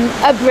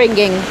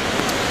upbringing.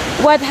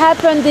 What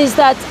happened is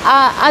that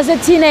as a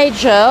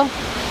teenager,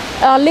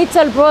 her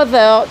little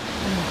brother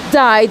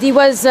died. He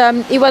was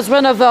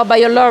run over by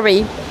a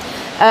lorry,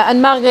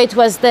 and Margaret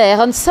was there.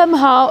 And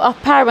somehow her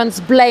parents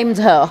blamed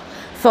her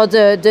for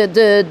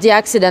the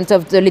accident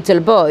of the little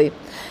boy,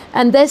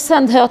 and they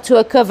sent her to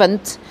a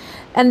convent.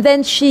 And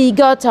then she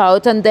got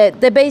out, and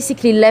they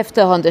basically left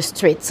her on the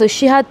street. So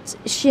she had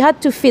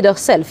to feed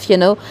herself, you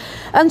know,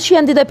 and she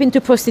ended up into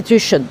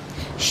prostitution.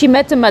 She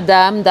met a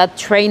madame that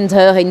trained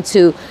her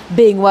into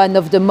being one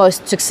of the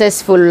most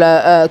successful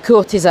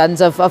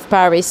courtesans of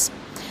Paris.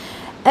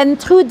 And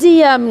through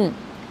the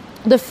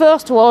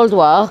First World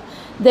War,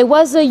 there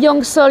was a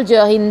young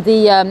soldier in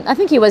the I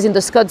think he was in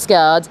the Scots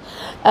Guard,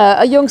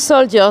 a young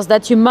soldier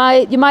that you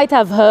might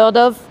have heard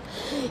of.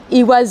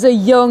 He was a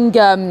young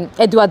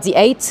Edward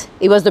VIII.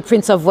 He was the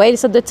Prince of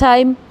Wales at the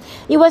time.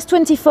 He was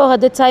 24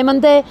 at the time,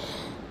 and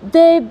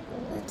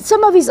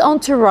some of his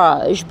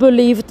entourage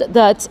believed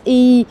that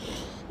he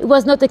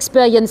was not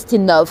experienced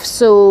enough,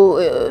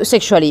 so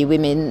sexually,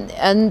 women,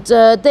 and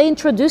they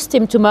introduced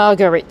him to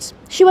Margaret.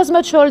 She was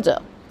much older,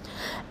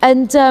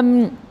 and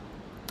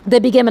they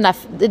began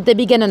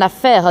an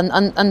affair,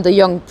 and the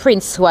young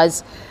prince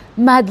was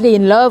madly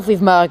in love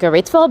with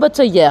Margaret for about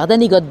a year.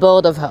 Then he got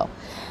bored of her.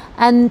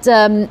 And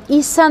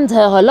he sent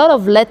her a lot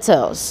of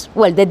letters.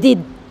 Well,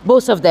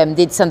 both of them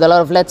did send a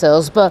lot of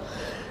letters, but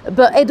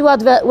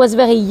Edward was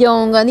very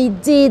young, and he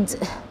did,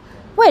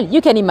 well,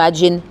 you can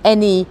imagine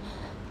any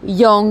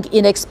young,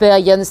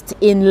 inexperienced,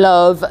 in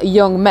love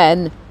young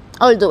man,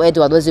 although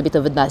Edward was a bit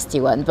of a nasty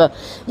one, but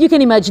you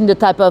can imagine the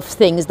type of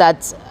things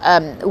that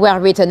were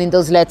written in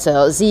those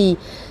letters. He,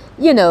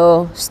 you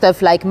know,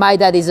 stuff like, my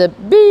dad is a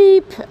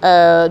beep,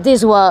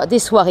 this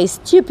war is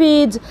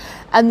stupid,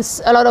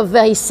 and a lot of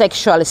very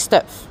sexual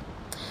stuff.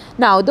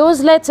 Now,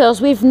 those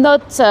letters, we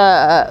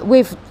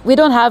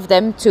don't have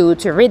them to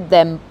read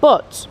them,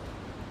 but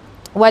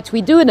what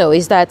we do know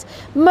is that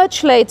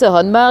much later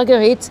on,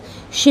 Margaret,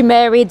 she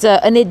married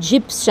an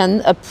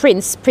Egyptian, a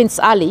prince, Prince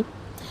Ali,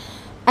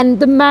 and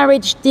the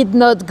marriage did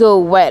not go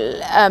well.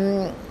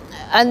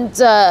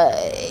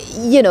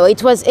 You know,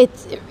 it was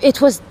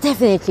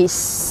definitely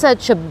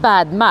such a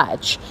bad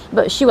match,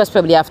 but she was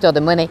probably after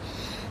the money.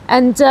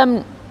 And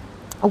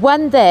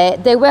one day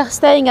they were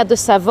staying at the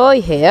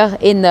Savoy here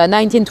in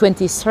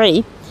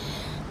 1923,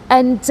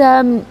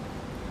 and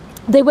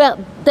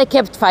they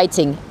kept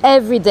fighting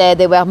every day.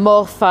 There were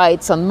more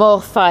fights and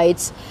more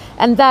fights,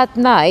 and that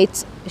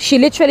night she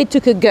literally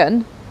took a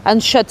gun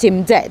and shot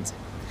him dead.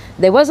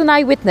 There was an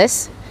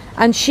eyewitness,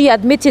 and she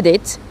admitted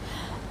it.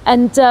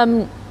 And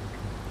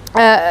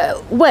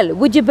well,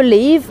 would you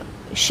believe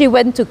she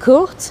went to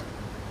court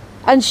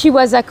and she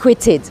was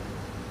acquitted?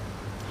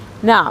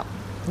 Now,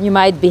 you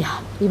might be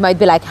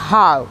like,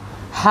 how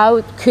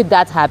could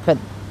that happen?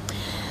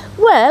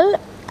 Well,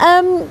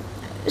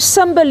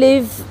 some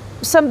believe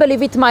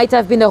it might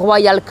have been a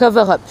royal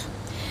cover-up,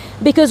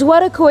 because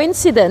what a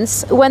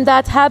coincidence, when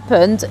that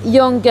happened,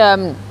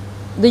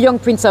 the young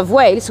Prince of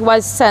Wales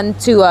was sent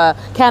to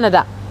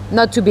Canada,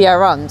 not to be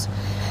around.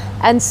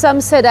 And some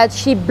say that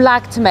she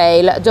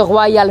blackmailed the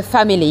royal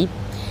family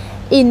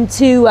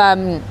into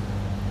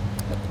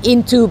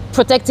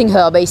protecting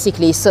her,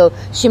 basically. So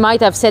she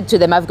might have said to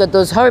them, I've got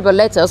those horrible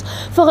letters.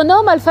 For a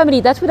normal family,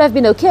 that would have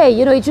been okay.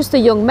 You know, it's just a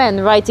young man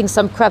writing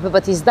some crap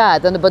about his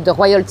dad and about the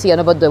royalty and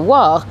about the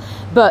war.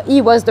 But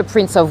he was the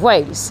Prince of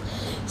Wales.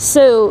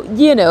 So,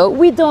 you know,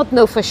 we don't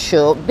know for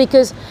sure,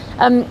 because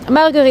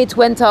Margaret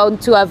went on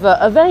to have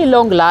a very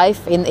long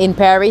life in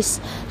Paris.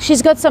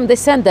 She's got some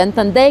descendants,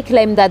 and they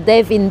claim that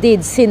they've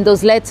indeed seen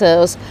those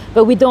letters,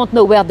 but we don't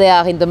know where they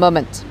are in the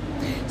moment.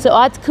 So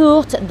at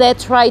court, they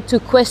tried to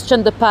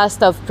question the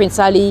past of Prince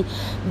Ali.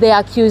 They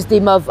accused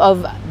him of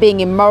being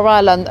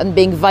immoral and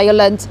being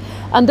violent.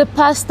 And the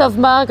past of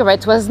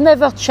Margaret was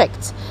never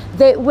checked.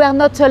 They were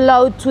not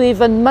allowed to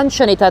even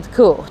mention it at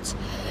court.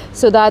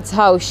 So that's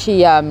how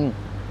she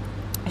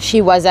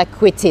was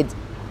acquitted.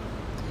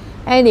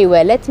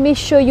 Anyway, let me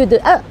show you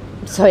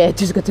sorry, I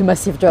just got a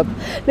massive drop.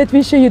 Let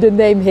me show you the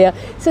name here.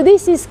 So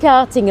this is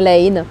Carting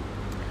Lane.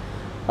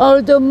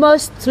 Although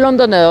most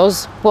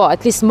Londoners, or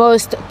at least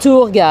most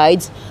tour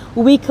guides,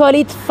 we call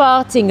it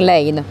Farting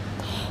Lane,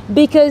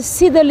 because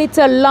see the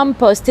little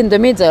lamppost in the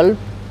middle?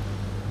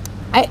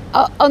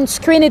 On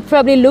screen it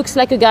probably looks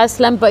like a gas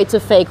lamp, but it's a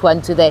fake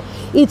one today.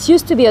 It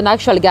used to be an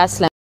actual gas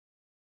lamp.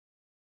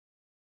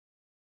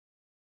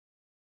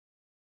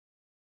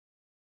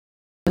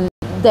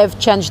 They've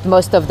changed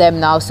most of them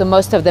now, so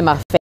most of them are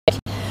fake.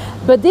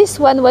 But this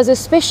one was a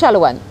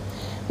special one.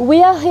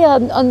 We are here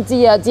on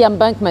the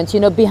embankment.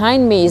 You know,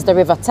 behind me is the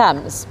River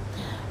Thames,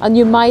 and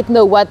you might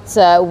know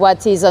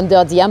what is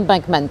under the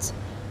embankment: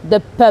 the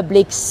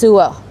public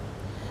sewer.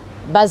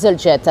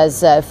 Bazalgette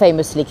has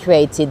famously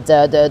created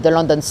the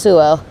London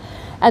sewer.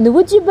 And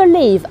would you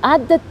believe,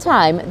 at the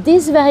time,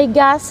 this very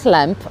gas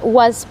lamp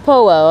was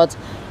powered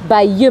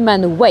by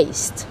human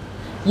waste.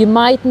 You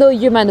might know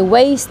human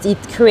waste, it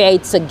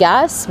creates a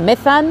gas,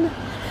 methane,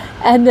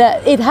 and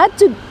it had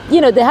to,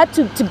 you know, they had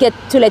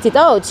to let it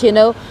out, you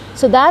know.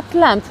 So that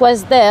lamp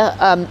was there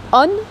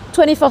on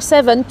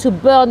 24/7 to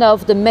burn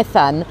off the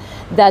methane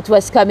that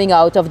was coming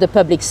out of the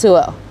public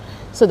sewer.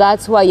 So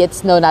that's why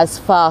it's known as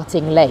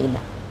farting lane.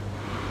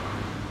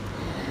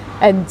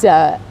 And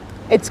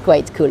it's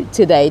quite cool.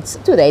 Today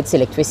it's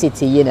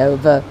electricity, you know.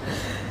 But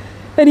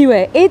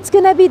anyway, it's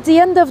gonna be the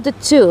end of the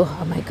tour.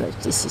 Oh my god,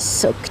 this is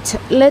soaked.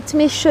 Let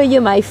me show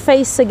you my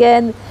face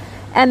again,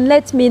 and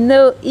let me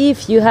know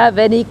if you have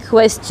any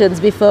questions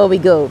before we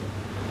go.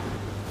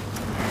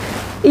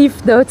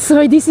 If not,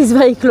 sorry, this is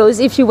very close.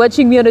 If you're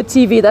watching me on a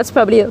TV, that's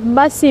probably a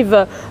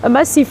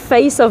massive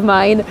face of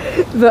mine.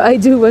 But I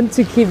do want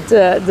to keep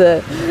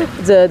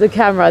the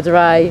camera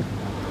dry.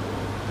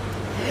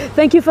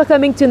 Thank you for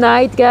coming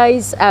tonight,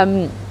 guys.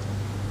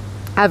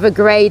 Have a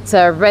great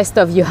rest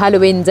of your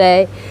Halloween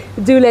day.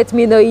 Do let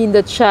me know in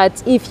the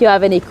chat if you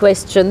have any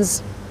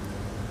questions.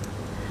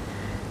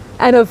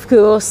 And of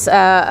course,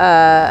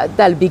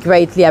 that'll be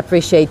greatly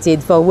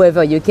appreciated for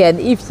whoever you can.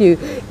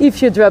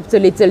 If you dropped a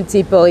little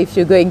tip or if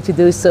you're going to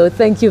do so,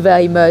 thank you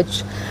very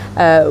much.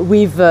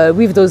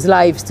 With those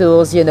live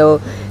tours, you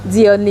know,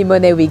 the only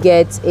money we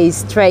get is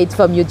straight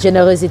from your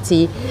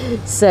generosity.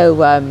 So,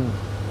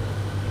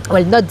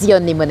 well, not the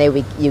only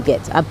money you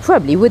get. I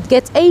probably would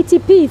get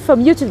 80p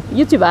from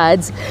YouTube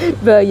ads,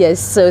 but yes.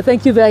 So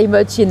thank you very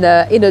much in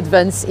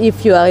advance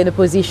if you are in a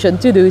position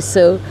to do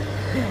so.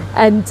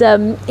 And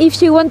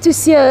if you want to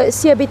see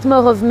a bit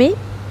more of me,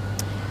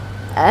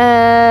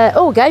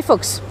 Guy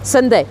Fawkes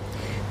Sunday.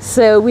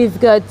 So we've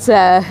got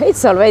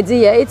it's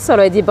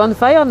already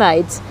bonfire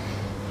night.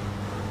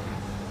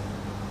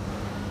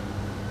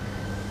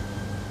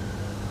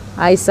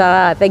 Hi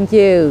Sarah, thank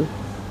you,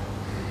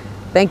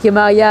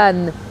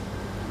 Marianne.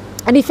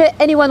 And if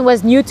anyone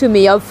was new to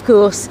me, of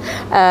course,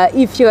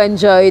 if you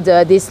enjoyed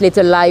this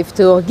little live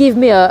tour, give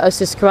me a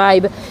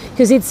subscribe,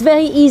 because it's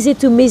very easy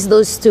to miss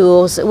those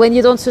tours. When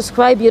you don't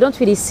subscribe, you don't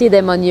really see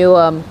them on your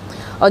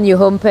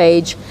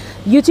homepage.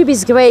 YouTube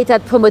is great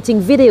at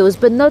promoting videos,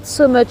 but not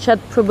so much at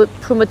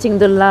promoting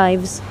the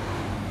lives.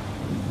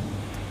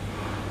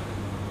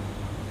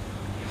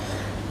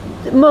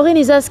 Maureen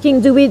is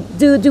asking, do we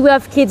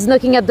have kids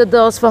knocking at the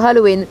doors for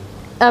Halloween?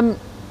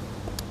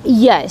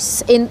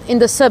 Yes, in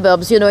the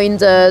suburbs, you know, in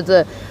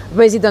the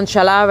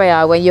residential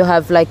area, when you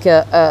have like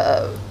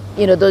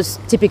you know, those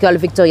typical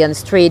Victorian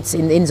streets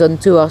in zone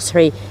 2 or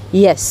 3.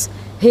 Yes,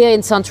 here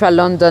in central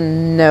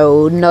London,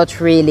 no,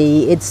 not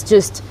really. It's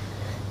just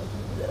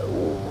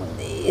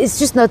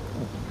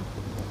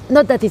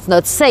not that it's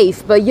not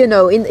safe, but you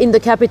know, in the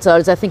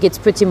capitals, I think it's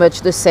pretty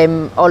much the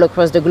same all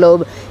across the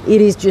globe.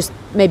 It is just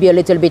maybe a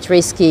little bit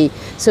risky,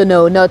 so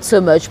no, not so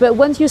much. But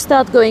once you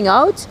start going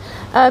out,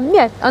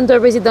 yeah, on the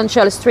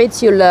residential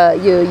streets,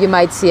 you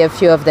might see a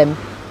few of them.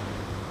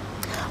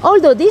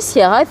 Although this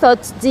year, I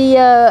thought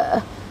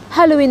the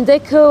Halloween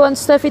deco and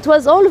stuff, it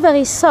was all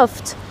very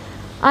soft.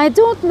 I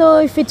don't know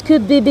if it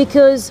could be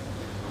because,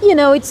 you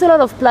know, it's a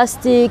lot of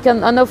plastic,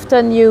 and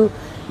often you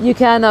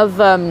kind of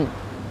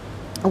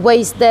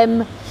waste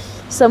them.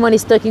 Someone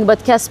is talking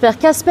about Casper.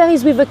 Casper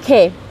is with a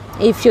K.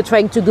 If you're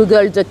trying to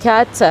Google the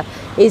cat,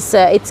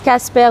 it's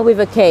Casper with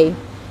a K.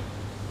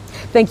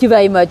 Thank you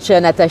very much,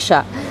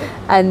 Natasha.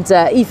 And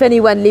if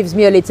anyone leaves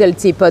me a little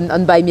tip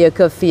on buy me a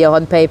coffee or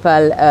on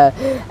PayPal,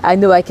 I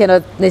know I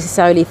cannot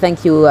necessarily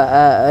thank you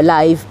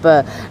live,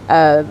 but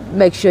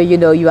make sure you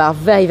know you are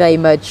very, very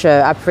much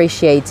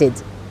appreciated.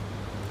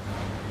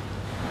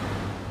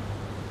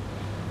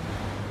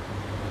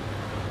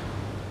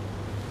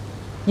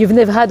 You've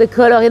never had a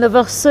color in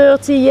over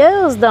 30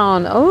 years,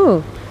 Dawn.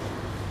 Oh,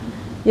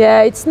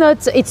 yeah.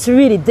 It's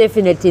really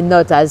definitely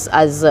not as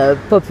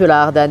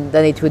popular than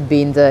it would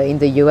be in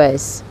the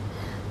US.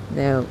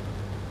 No.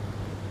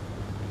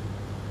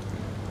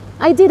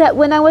 I did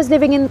when I was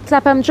living in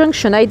Clapham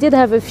Junction. I did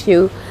have a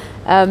few,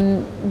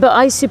 but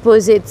I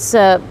suppose it's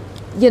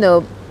you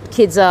know,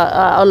 kids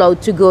are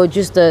allowed to go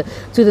just to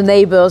the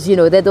neighbors. You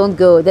know, they don't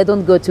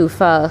go too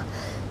far.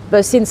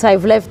 But since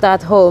I've left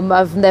that home,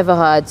 I've never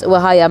had where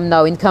I am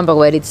now in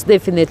Camberwell. It's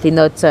definitely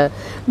not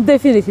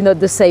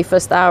the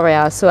safest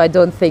area. So I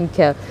don't think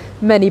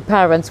many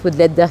parents would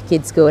let their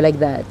kids go like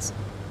that.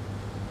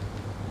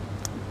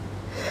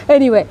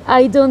 Anyway,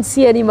 I don't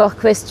see any more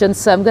questions,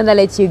 so I'm gonna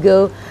let you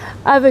go.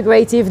 Have a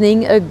great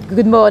evening, a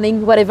good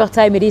morning, whatever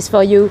time it is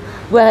for you,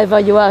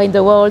 wherever you are in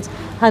the world.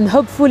 And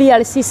hopefully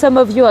I'll see some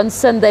of you on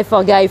Sunday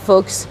for Guy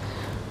Fawkes.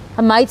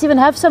 I might even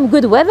have some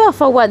good weather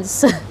for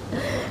once.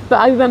 But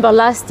I remember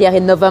last year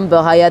in November,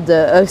 I had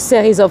a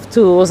series of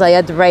tours. I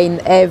had rain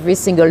every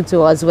single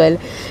tour as well.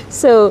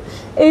 So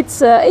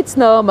it's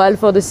normal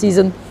for the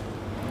season.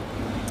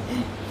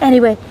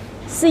 Anyway,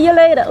 see you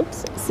later.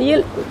 Oops. See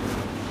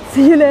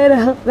you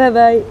later.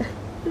 Bye-bye.